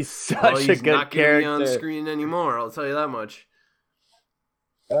 He's such well, a he's good not character. Gonna be on screen anymore, I'll tell you that much.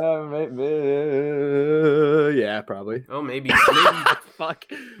 Yeah, probably. Oh, maybe Fuck.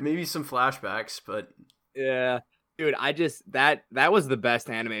 Maybe some flashbacks, but yeah, dude, that was the best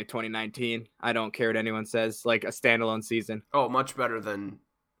anime of 2019. I don't care what anyone says. Like a standalone season. Oh, much better than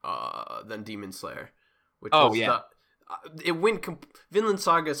Demon Slayer. Which Vinland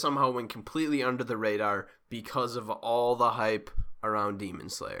Saga somehow went completely under the radar because of all the hype around Demon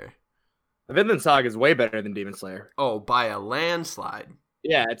Slayer. Vinland Saga is way better than Demon Slayer. Oh, by a landslide.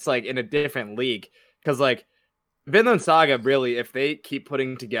 Yeah, it's like in a different league. Because like Vinland Saga, really, if they keep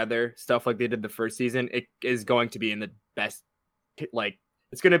putting together stuff like they did the first season, it is going to be in the best. Like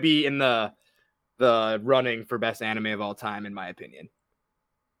it's going to be in the running for best anime of all time, in my opinion.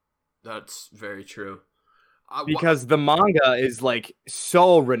 That's very true. Because the manga is like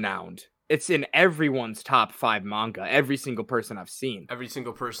so renowned. It's in everyone's top 5 manga. Every single person I've seen. Every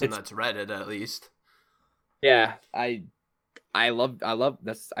single person that's read it, at least. Yeah, I love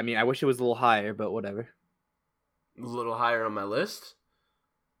this. I mean, I wish it was a little higher, but whatever. A little higher on my list?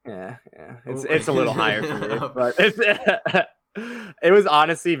 Yeah. It's a little higher for me, but it was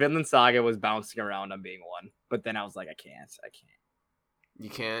honestly Vinland Saga was bouncing around on being 1, but then I was like, I can't. You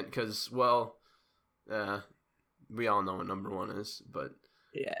can't, because we all know what number 1 is, but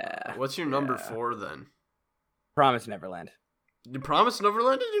yeah. What's your number 4 then? Promise Neverland. You Promise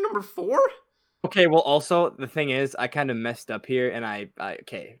Neverland is your number 4? Okay, well, also, the thing is, I kind of messed up here, and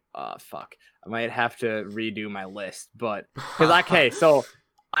fuck. I might have to redo my list, but, so,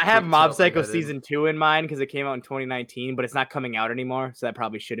 I have Mob Psycho Season 2 in mind, because it came out in 2019, but it's not coming out anymore, so that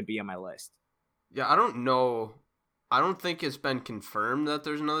probably shouldn't be on my list. Yeah, I don't know. I don't think it's been confirmed that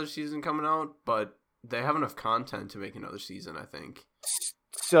there's another season coming out, but they have enough content to make another season, I think.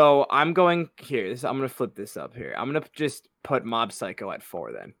 So, I'm going to flip this up here. I'm going to just put Mob Psycho at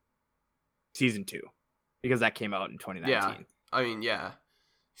 4 then. Season 2, because that came out in 2019. Yeah, I mean, yeah.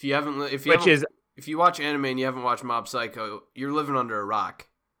 If you watch anime and you haven't watched Mob Psycho, you're living under a rock.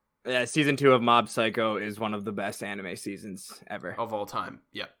 Yeah, season 2 of Mob Psycho is one of the best anime seasons ever of all time.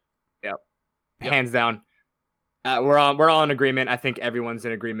 Yep. Hands down. We're all in agreement. I think everyone's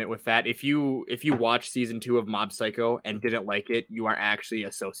in agreement with that. If you watch season 2 of Mob Psycho and didn't like it, you are actually a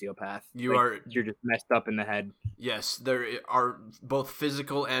sociopath. You're just messed up in the head. Yes, there are both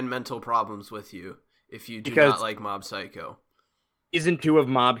physical and mental problems with you if you do not like Mob Psycho. Season 2 of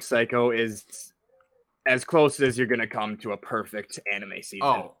Mob Psycho is as close as you're gonna come to a perfect anime season.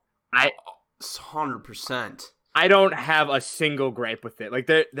 Oh, 100%. I don't have a single gripe with it. Like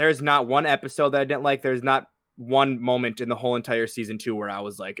there's not one episode that I didn't like. There's not one moment in the whole entire season 2 where I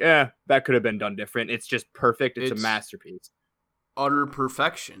was like, that could have been done different. It's just perfect. It's a masterpiece. Utter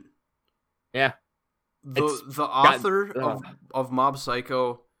perfection. Yeah. The author of Mob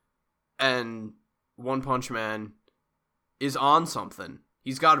Psycho and One Punch Man is on something.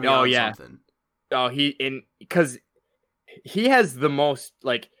 He's got to be on something. Oh, because he has the most,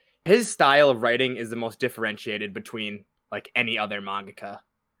 like, his style of writing is the most differentiated between, like, any other mangaka.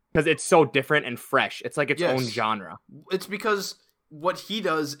 Because it's so different and fresh. It's like its own genre. It's because what he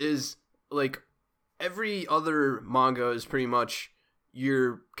does is, like, every other manga is pretty much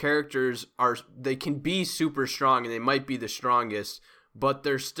your characters they can be super strong and they might be the strongest, but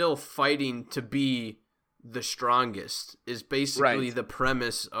they're still fighting to be the strongest is basically the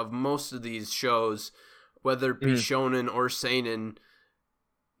premise of most of these shows, whether it be shonen or seinen.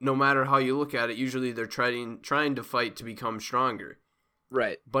 No matter how you look at it, usually they're trying to fight to become stronger.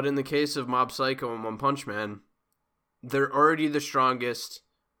 Right. But in the case of Mob Psycho and One Punch Man, they're already the strongest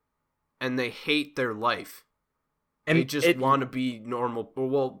and they hate their life. And they just want to be normal.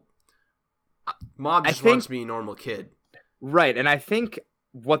 Well, Mob just wants to be a normal kid. Right. And I think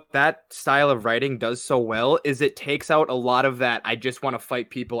what that style of writing does so well is it takes out a lot of that. I just want to fight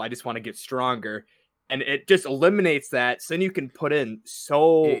people. I just want to get stronger. And it just eliminates that. So then you can put in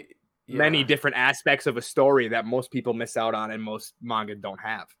so many Yeah, different aspects of a story that most people miss out on and most manga don't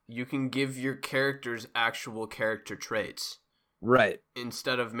have. you can give your characters actual character traits Right.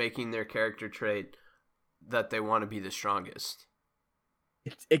 instead of making their character trait that they want to be the strongest.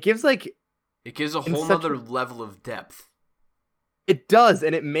 It gives like It gives a in whole such nother level of depth. it does,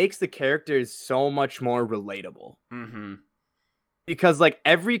 and it makes the characters so much more relatable. Mm-hmm. Because like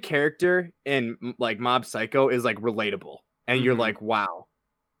every character in like Mob Psycho is like relatable. And you're Mhm. like, wow.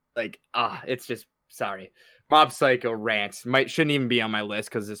 Like, it's just sorry. Mob Psycho rants shouldn't even be on my list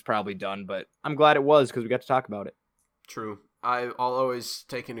because it's probably done, but I'm glad it was because we got to talk about it. True. I'll always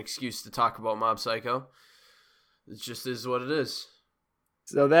take an excuse to talk about Mob Psycho. It just is what it is.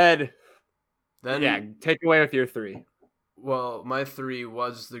 So then Then, take away with your 3. well, my 3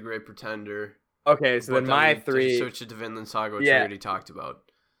 was The Great Pretender. Okay, so then my 3 switch it to Vinland Saga, which we already talked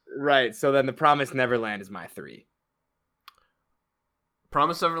about. Right, so then The Promised Neverland is my 3.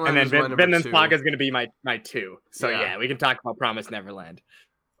 Promised Neverland And is my then number Vinland 2. Saga is going to be my 2. So Yeah. we can talk about Promised Neverland.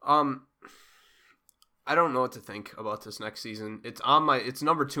 I don't know what to think about this next season. It's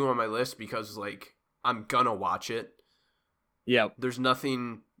number 2 on my list because like I'm gonna watch it. Yep. There's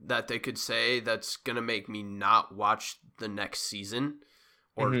nothing that they could say that's gonna make me not watch the next season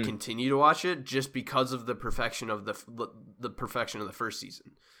or continue to watch it just because of the perfection of the perfection of the first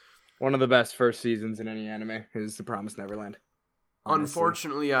season. One of the best first seasons in any anime is The Promised Neverland. Honestly.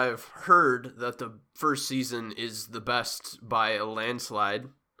 Unfortunately, I've heard that the first season is the best by a landslide.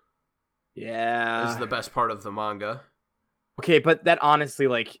 Yeah. Is the best part of the manga. Okay, but that honestly,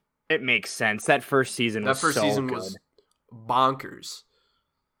 like, it makes sense. That first season was so good. Was bonkers.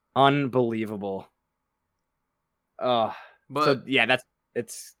 Unbelievable. But so yeah,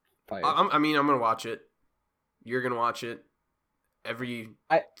 it's fire. I'm gonna watch it. You're gonna watch it. Every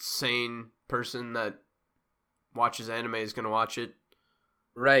sane person that watches anime is gonna watch it.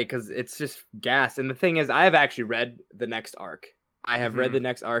 Right, because it's just gas. And the thing is, I have actually read the next arc. I have read the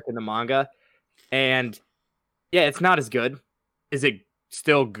next arc in the manga, and yeah, it's not as good. Is it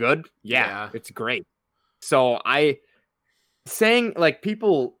still good? Yeah. It's great. So saying like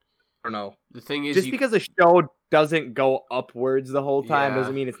people, I don't know. The thing is, just because a show doesn't go upwards the whole time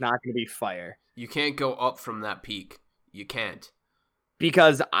doesn't mean it's not going to be fire. You can't go up from that peak. You can't.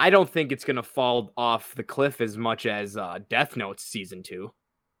 Because I don't think it's going to fall off the cliff as much as Death Note season 2.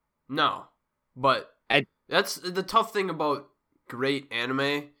 No, but that's the tough thing about great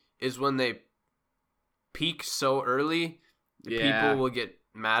anime is when they peak so early, people will get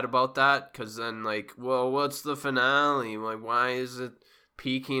mad about that because then like, well, what's the finale? Like, why is it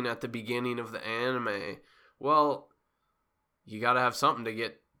peaking at the beginning of the anime? Well, you got to have something to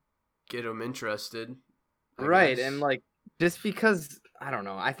get them interested. Right, and like just because I don't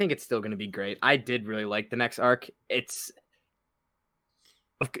know, I think it's still going to be great. I did really like the next arc.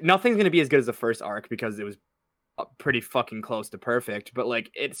 Nothing's going to be as good as the first arc because it was pretty fucking close to perfect, but like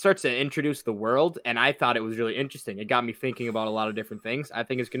it starts to introduce the world, and I thought it was really interesting. It got me thinking about a lot of different things. I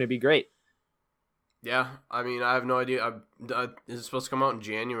think it's going to be great. Yeah, I mean, I have no idea. Is it supposed to come out in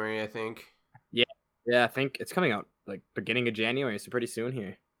January? I think. Yeah, I think it's coming out like beginning of January, so pretty soon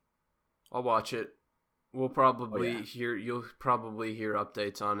here. I'll watch it. We'll probably you'll probably hear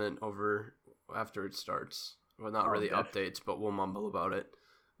updates on it over after it starts. Well, not really updates, but we'll mumble about it.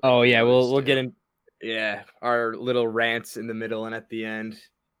 Oh yeah, we'll get in. Yeah, our little rants in the middle and at the end.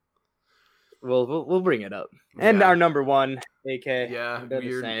 We'll bring it up. And our number 1, AK. Yeah, they're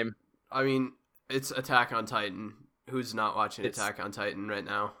the same. I mean, it's Attack on Titan. Who's not watching Attack on Titan right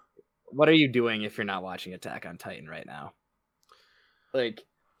now? What are you doing if you're not watching Attack on Titan right now? Like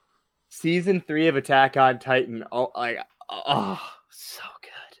season 3 of Attack on Titan. So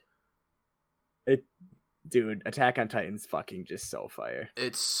good. Dude, Attack on Titan's fucking just so fire.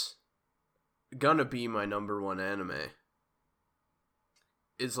 It's gonna be my number 1 anime.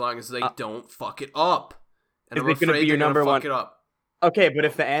 As long as they don't fuck it up. And is it gonna be your number 1? Fuck it up. Okay, but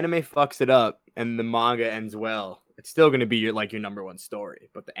if the anime fucks it up and the manga ends well, it's still gonna be your number 1 story.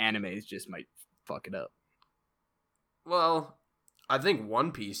 But the animes just might fuck it up. Well, I think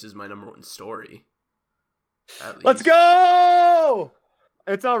One Piece is my number 1 story. Let's go!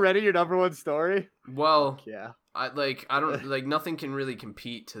 It's already your number 1 story? Well, yeah. I don't like nothing can really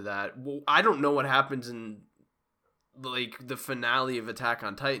compete to that. Well, I don't know what happens in like the finale of Attack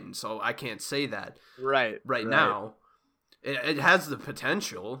on Titan, so I can't say that right now. It has the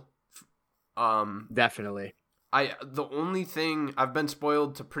potential. Definitely. The only thing I've been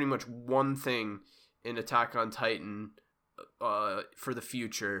spoiled to pretty much one thing in Attack on Titan for the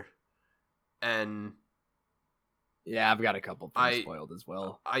future, and Yeah, I've got a couple things I spoiled as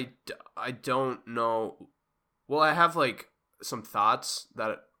well. I don't know. Well, I have like some thoughts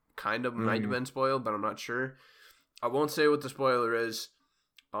that kind of might have been spoiled, but I'm not sure. I won't say what the spoiler is,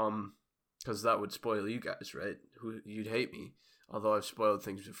 because that would spoil you guys, right? You'd hate me, although I've spoiled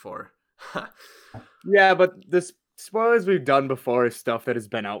things before. Yeah, but the spoilers we've done before is stuff that has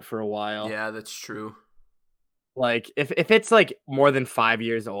been out for a while. Yeah, that's true. Like if it's like more than 5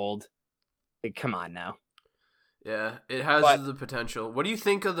 years old, like, come on now. Yeah, it has But the potential. What do you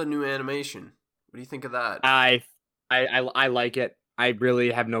think of the new animation? What do you think of that? I like it. I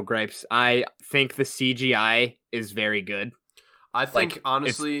really have no gripes. I think the CGI is very good. I think Like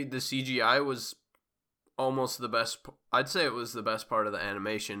honestly, the CGI was almost the best. I'd say it was the best part of the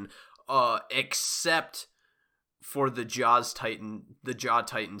animation, except for the Jaw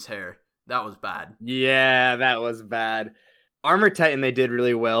Titan's hair. That was bad. Yeah, that was bad. Armor Titan they did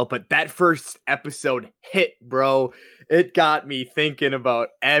really well, but that first episode hit, bro. It got me thinking about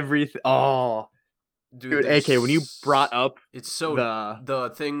everything. Oh, dude, AK, when you brought up it's so the the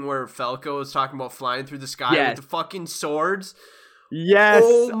thing where Falco is talking about flying through the sky Yes. with the fucking swords. yes,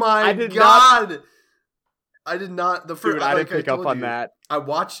 Oh my I did god! I did not. The first, Dude, I like didn't pick up told on you, that. I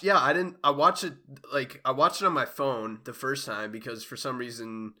watched. Yeah, I didn't. I watched it. Like I watched it on my phone the first time because for some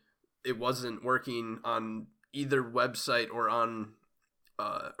reason it wasn't working on either website or on,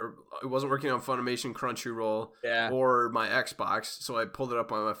 or it wasn't working on Funimation, Crunchyroll, Yeah, or my Xbox. So I pulled it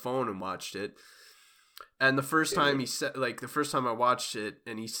up on my phone and watched it. And the first time he said, like the first time I watched it,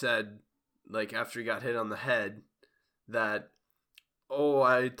 and he said, like after he got hit on the head, that, oh,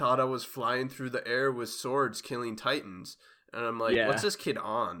 I thought I was flying through the air with swords killing titans. And I'm like, Yeah. what's this kid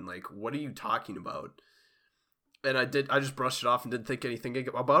on? Like, what are you talking about? And I just brushed it off and didn't think anything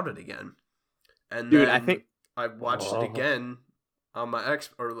about it again. And dude, then I think I watched it again on my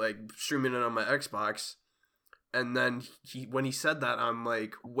or like streaming it on my Xbox. And then when he said that, I'm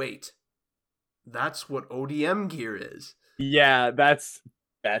like, wait, that's what ODM gear is. yeah, that's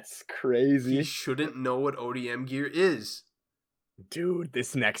He crazy. shouldn't know what ODM gear is. Dude,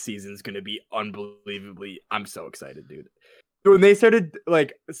 this next season's gonna be unbelievably. I'm so excited, dude. When they started,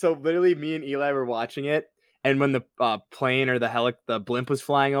 like, so literally, me and Eli were watching it, and when the plane or the blimp was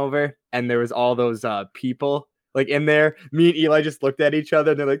flying over, and there was all those people like in there, me and Eli just looked at each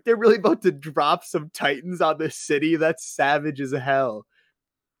other, and they're like, they're really about to drop some titans on this city. That's savage as hell.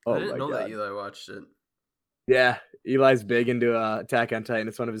 Oh I didn't my know god. that Eli watched it. Yeah, Eli's big into Attack on Titan.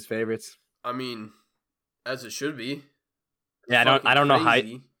 It's one of his favorites. I mean, as it should be. Yeah, Fucking I don't know how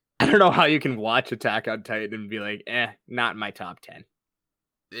crazy. I don't know how you can watch Attack on Titan and be like, not in my top 10.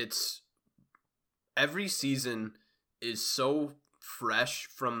 It's every season is so fresh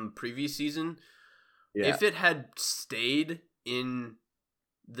from previous season. Yeah. If it had stayed in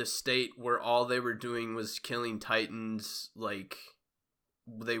the state where all they were doing was killing titans like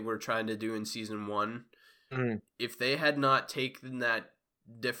they were trying to do in season 1, if they had not taken that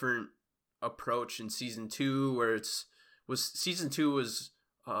different approach in season 2 where season 2 was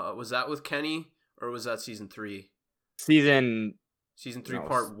that with Kenny or was that season 3? Season 3 No,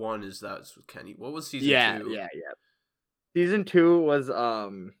 part 1 is that with Kenny. What was season 2? Yeah. Season 2 was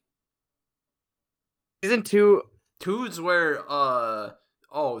season 2 2 is where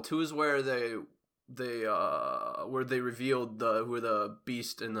 2 is where they where they revealed the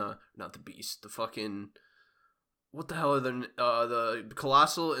beast and the fucking, what the hell are the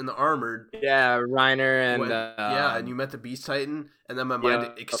colossal and the armored. Yeah, Reiner and and you met the Beast Titan, and then my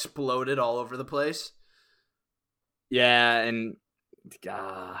mind exploded all over the place. Yeah, and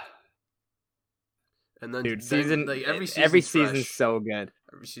and then dude, every season's so good.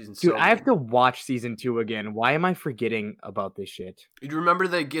 Every season's dude, so I have good. to watch season 2 again. Why am I forgetting about this shit? You remember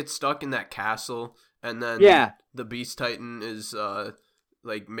they get stuck in that castle, and then the Beast Titan is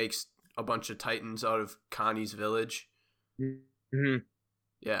like makes a bunch of titans out of Connie's village. Mm-hmm.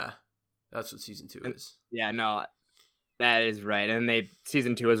 Yeah, that's what season 2 is. Yeah, no, that is right. And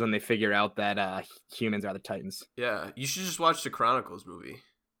season 2 is when they figure out that humans are the titans. Yeah, you should just watch the Chronicles movie.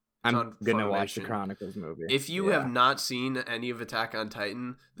 I'm gonna watch the Chronicles movie. If you have not seen any of Attack on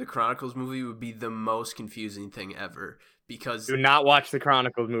Titan, the Chronicles movie would be the most confusing thing ever. Because do not watch the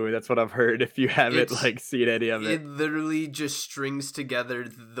Chronicles movie. That's what I've heard. If you haven't seen any of it, it literally just strings together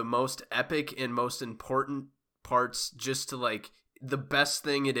the most epic and most important parts. Just to the best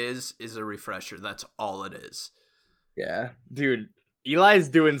thing it is a refresher. That's all it is. Yeah, dude. Eli's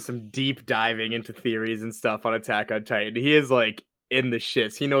doing some deep diving into theories and stuff on Attack on Titan. He is in the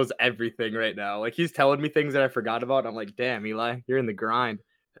shits. He knows everything right now. He's telling me things that I forgot about. I'm like, damn, Eli, you're in the grind.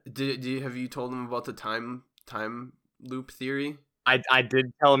 Have you told him about the time loop theory? I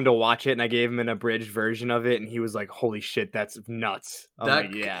did tell him to watch it, and I gave him an abridged version of it, and he was like, "Holy shit, that's nuts!" I'm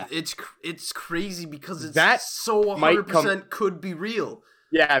like, "Yeah, It's crazy because it's that so might come." 100% could be real.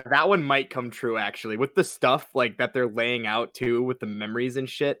 Yeah, that one might come true actually. With the stuff like that they're laying out too, with the memories and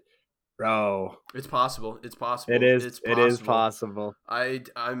shit, bro. It's possible. It's possible. It is. It's It is possible. possible.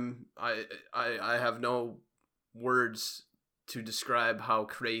 I have no words to describe how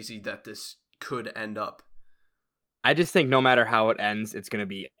crazy that this could end up. I just think no matter how it ends, it's gonna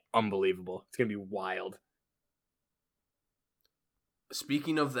be unbelievable. It's gonna be wild.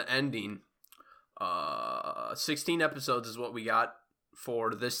 Speaking of the ending, 16 episodes is what we got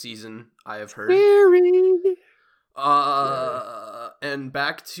for this season, I have heard. Scary. And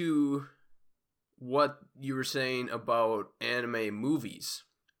back to what you were saying about anime movies.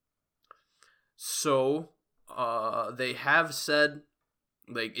 So, they have said,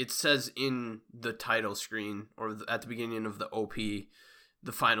 like, it says in the title screen or at the beginning of the OP,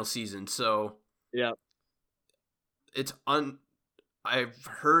 the final season. So, Yeah. I've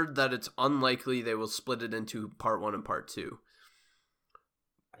heard that it's unlikely they will split it into part 1 and part 2.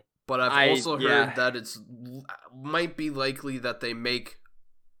 But I've also heard that it's might be likely that they make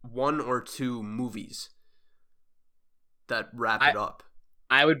 1 or 2 movies that wrap it up.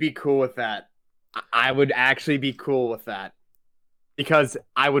 I would be cool with that. I would actually be cool with that. Because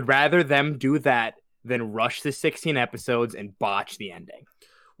I would rather them do that than rush the 16 episodes and botch the ending.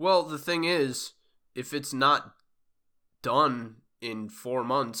 Well, the thing is, if it's not done in 4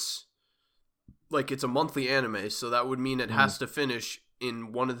 months, like it's a monthly anime, so that would mean it has to finish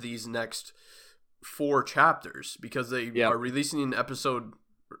in one of these next 4 chapters, because they are releasing an episode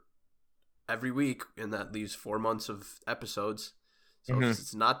every week, and that leaves 4 months of episodes. So if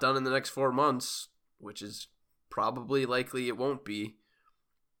it's not done in the next 4 months, which is probably likely it won't be,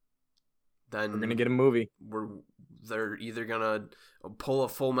 then we're gonna get a movie. They're either gonna pull a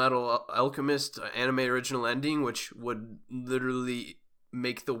Full Metal Alchemist anime original ending, which would literally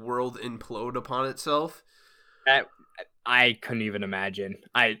make the world implode upon itself. I couldn't even imagine.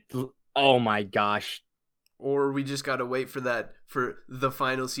 Oh my gosh. Or we just gotta wait for the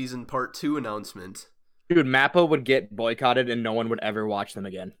final season part 2 announcement. Dude, Mappa would get boycotted and no one would ever watch them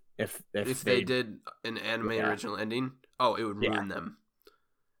again if they did an anime original ending. Oh, it would ruin them.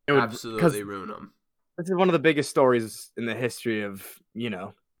 It would absolutely ruin them. This is one of the biggest stories in the history of,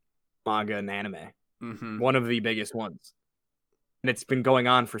 manga and anime. Mm-hmm. One of the biggest ones. And it's been going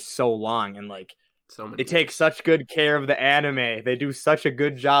on for so long, and they take such good care of the anime. They do such a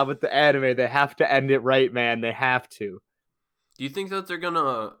good job with the anime. They have to end it right, man. They have to. Do you think that they're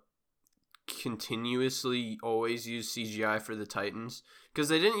gonna continuously always use CGI for the Titans? Because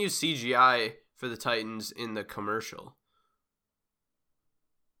they didn't use CGI for the Titans in the commercial.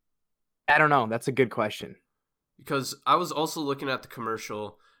 I don't know. That's a good question. Because I was also looking at the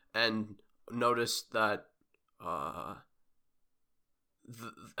commercial and noticed that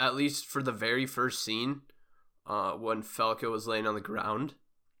at least for the very first scene, when Falco was laying on the ground,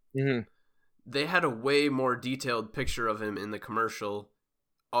 they had a way more detailed picture of him in the commercial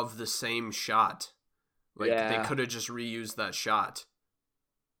of the same shot. They could have just reused that shot.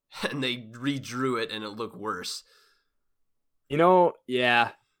 And they redrew it and it looked worse. You know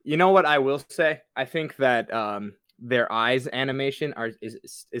what I will say? I think that their eyes animation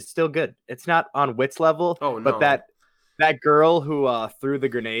is still good. It's not on Wit's level. Oh, no. But that girl who threw the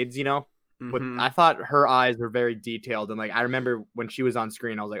grenades, I thought her eyes were very detailed. And I remember when she was on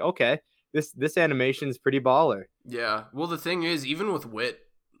screen, I was like, okay, this animation is pretty baller. Yeah. Well, the thing is, even with Wit,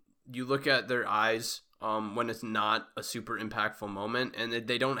 you look at their eyes when it's not a super impactful moment, and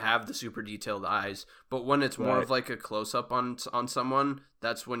they don't have the super detailed eyes. But when it's more of like a close up on someone,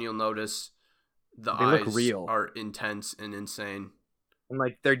 that's when you'll notice the eyes look real. Are intense and insane,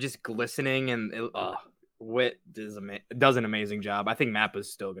 and they're just glistening. And Wit does an amazing job. I think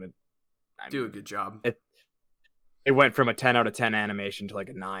Mappa's still gonna do a good job. It went from a 10 out of 10 animation to a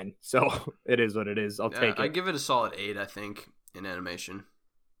 9, so it is what it is. I'll take it. I give it a solid 8. I think in animation.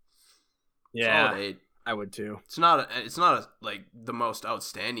 Yeah, solid 8. I would too. It's not the most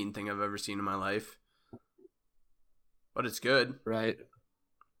outstanding thing I've ever seen in my life, but it's good. Right.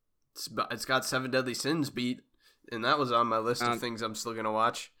 It's got 7 Deadly Sins beat, and that was on my list of things I'm still gonna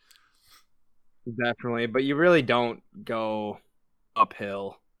watch. Definitely, but you really don't go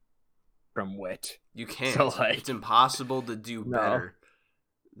uphill from Wit. You can't. So, it's impossible to do better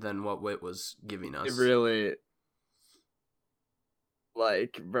than what Wit was giving us. It really.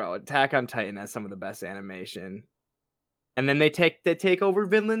 Bro, Attack on Titan has some of the best animation. And then they take over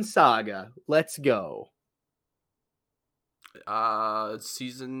Vinland Saga. Let's go. Is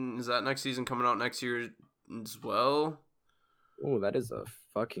that next season coming out next year? as well. Oh, that is a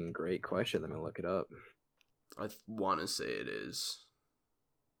fucking great question. Let me look it up. I want to say it is.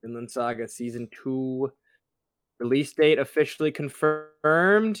 Vinland Saga Season 2 release date officially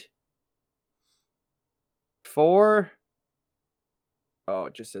confirmed for... Oh,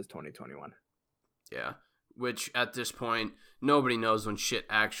 it just says 2021. Yeah, which at this point, nobody knows when shit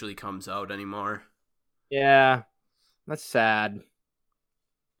actually comes out anymore. Yeah, that's sad.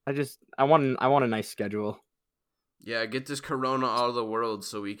 I want a nice schedule. Yeah, get this corona out of the world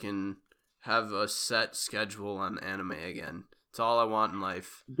so we can have a set schedule on anime again. It's all I want in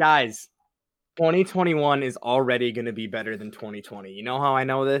life. Guys, 2021 is already going to be better than 2020. You know how I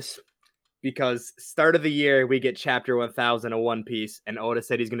know this? Because start of the year, we get chapter 1000 of One Piece, and Oda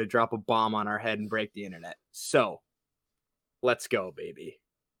said he's going to drop a bomb on our head and break the internet. So, let's go, baby.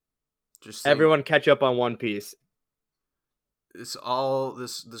 Just everyone catch up on One Piece. This whole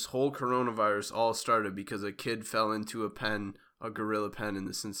coronavirus all started because a kid fell into a gorilla pen in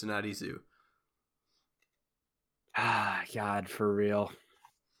the Cincinnati Zoo. Ah, God, for real.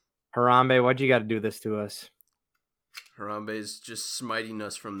 Harambe, why'd you got to do this to us? Harambe's just smiting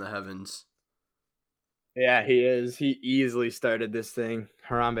us from the heavens. Yeah, he is. He easily started this thing.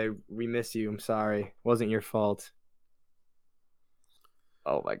 Harambe, we miss you. I'm sorry. Wasn't your fault.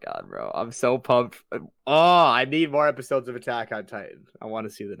 Oh my God, bro. I'm so pumped. Oh, I need more episodes of Attack on Titan. I want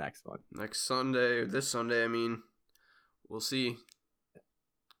to see the next one. This Sunday, I mean. We'll see.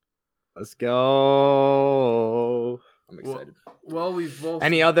 Let's go. I'm excited. Well, we've both...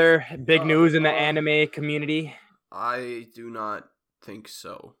 Any other big news in the anime community? I do not think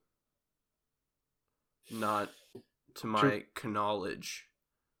so. Not to my knowledge.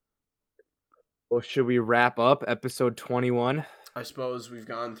 Well, should we wrap up episode 21? I suppose we've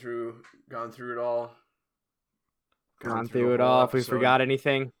gone through it all. Gone through it all. If we forgot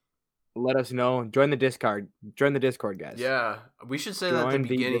anything, let us know. Join the Discord. Join the Discord, guys. Yeah, we should say that at the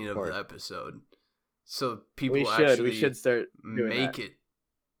beginning of the episode, so people we should start make it.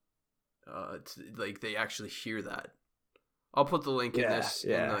 Like they actually hear that. I'll put the link in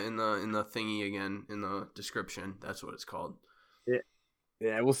the thingy again in the description. That's what it's called.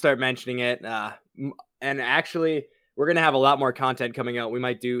 Yeah, we'll start mentioning it. And actually, we're gonna have a lot more content coming out. We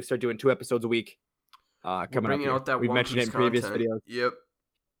might start doing 2 episodes a week. Coming out that we've mentioned it in previous videos. Yep.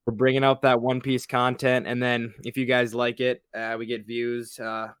 We're bringing out that One Piece content, and then if you guys like it, we get views.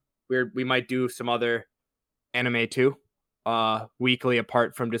 We might do some other anime too, weekly,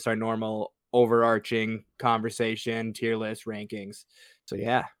 apart from just our normal overarching conversation, tier list, rankings. So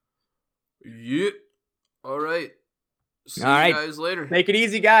yeah. Yep. All right. See you guys later. Take it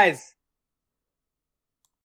easy, guys.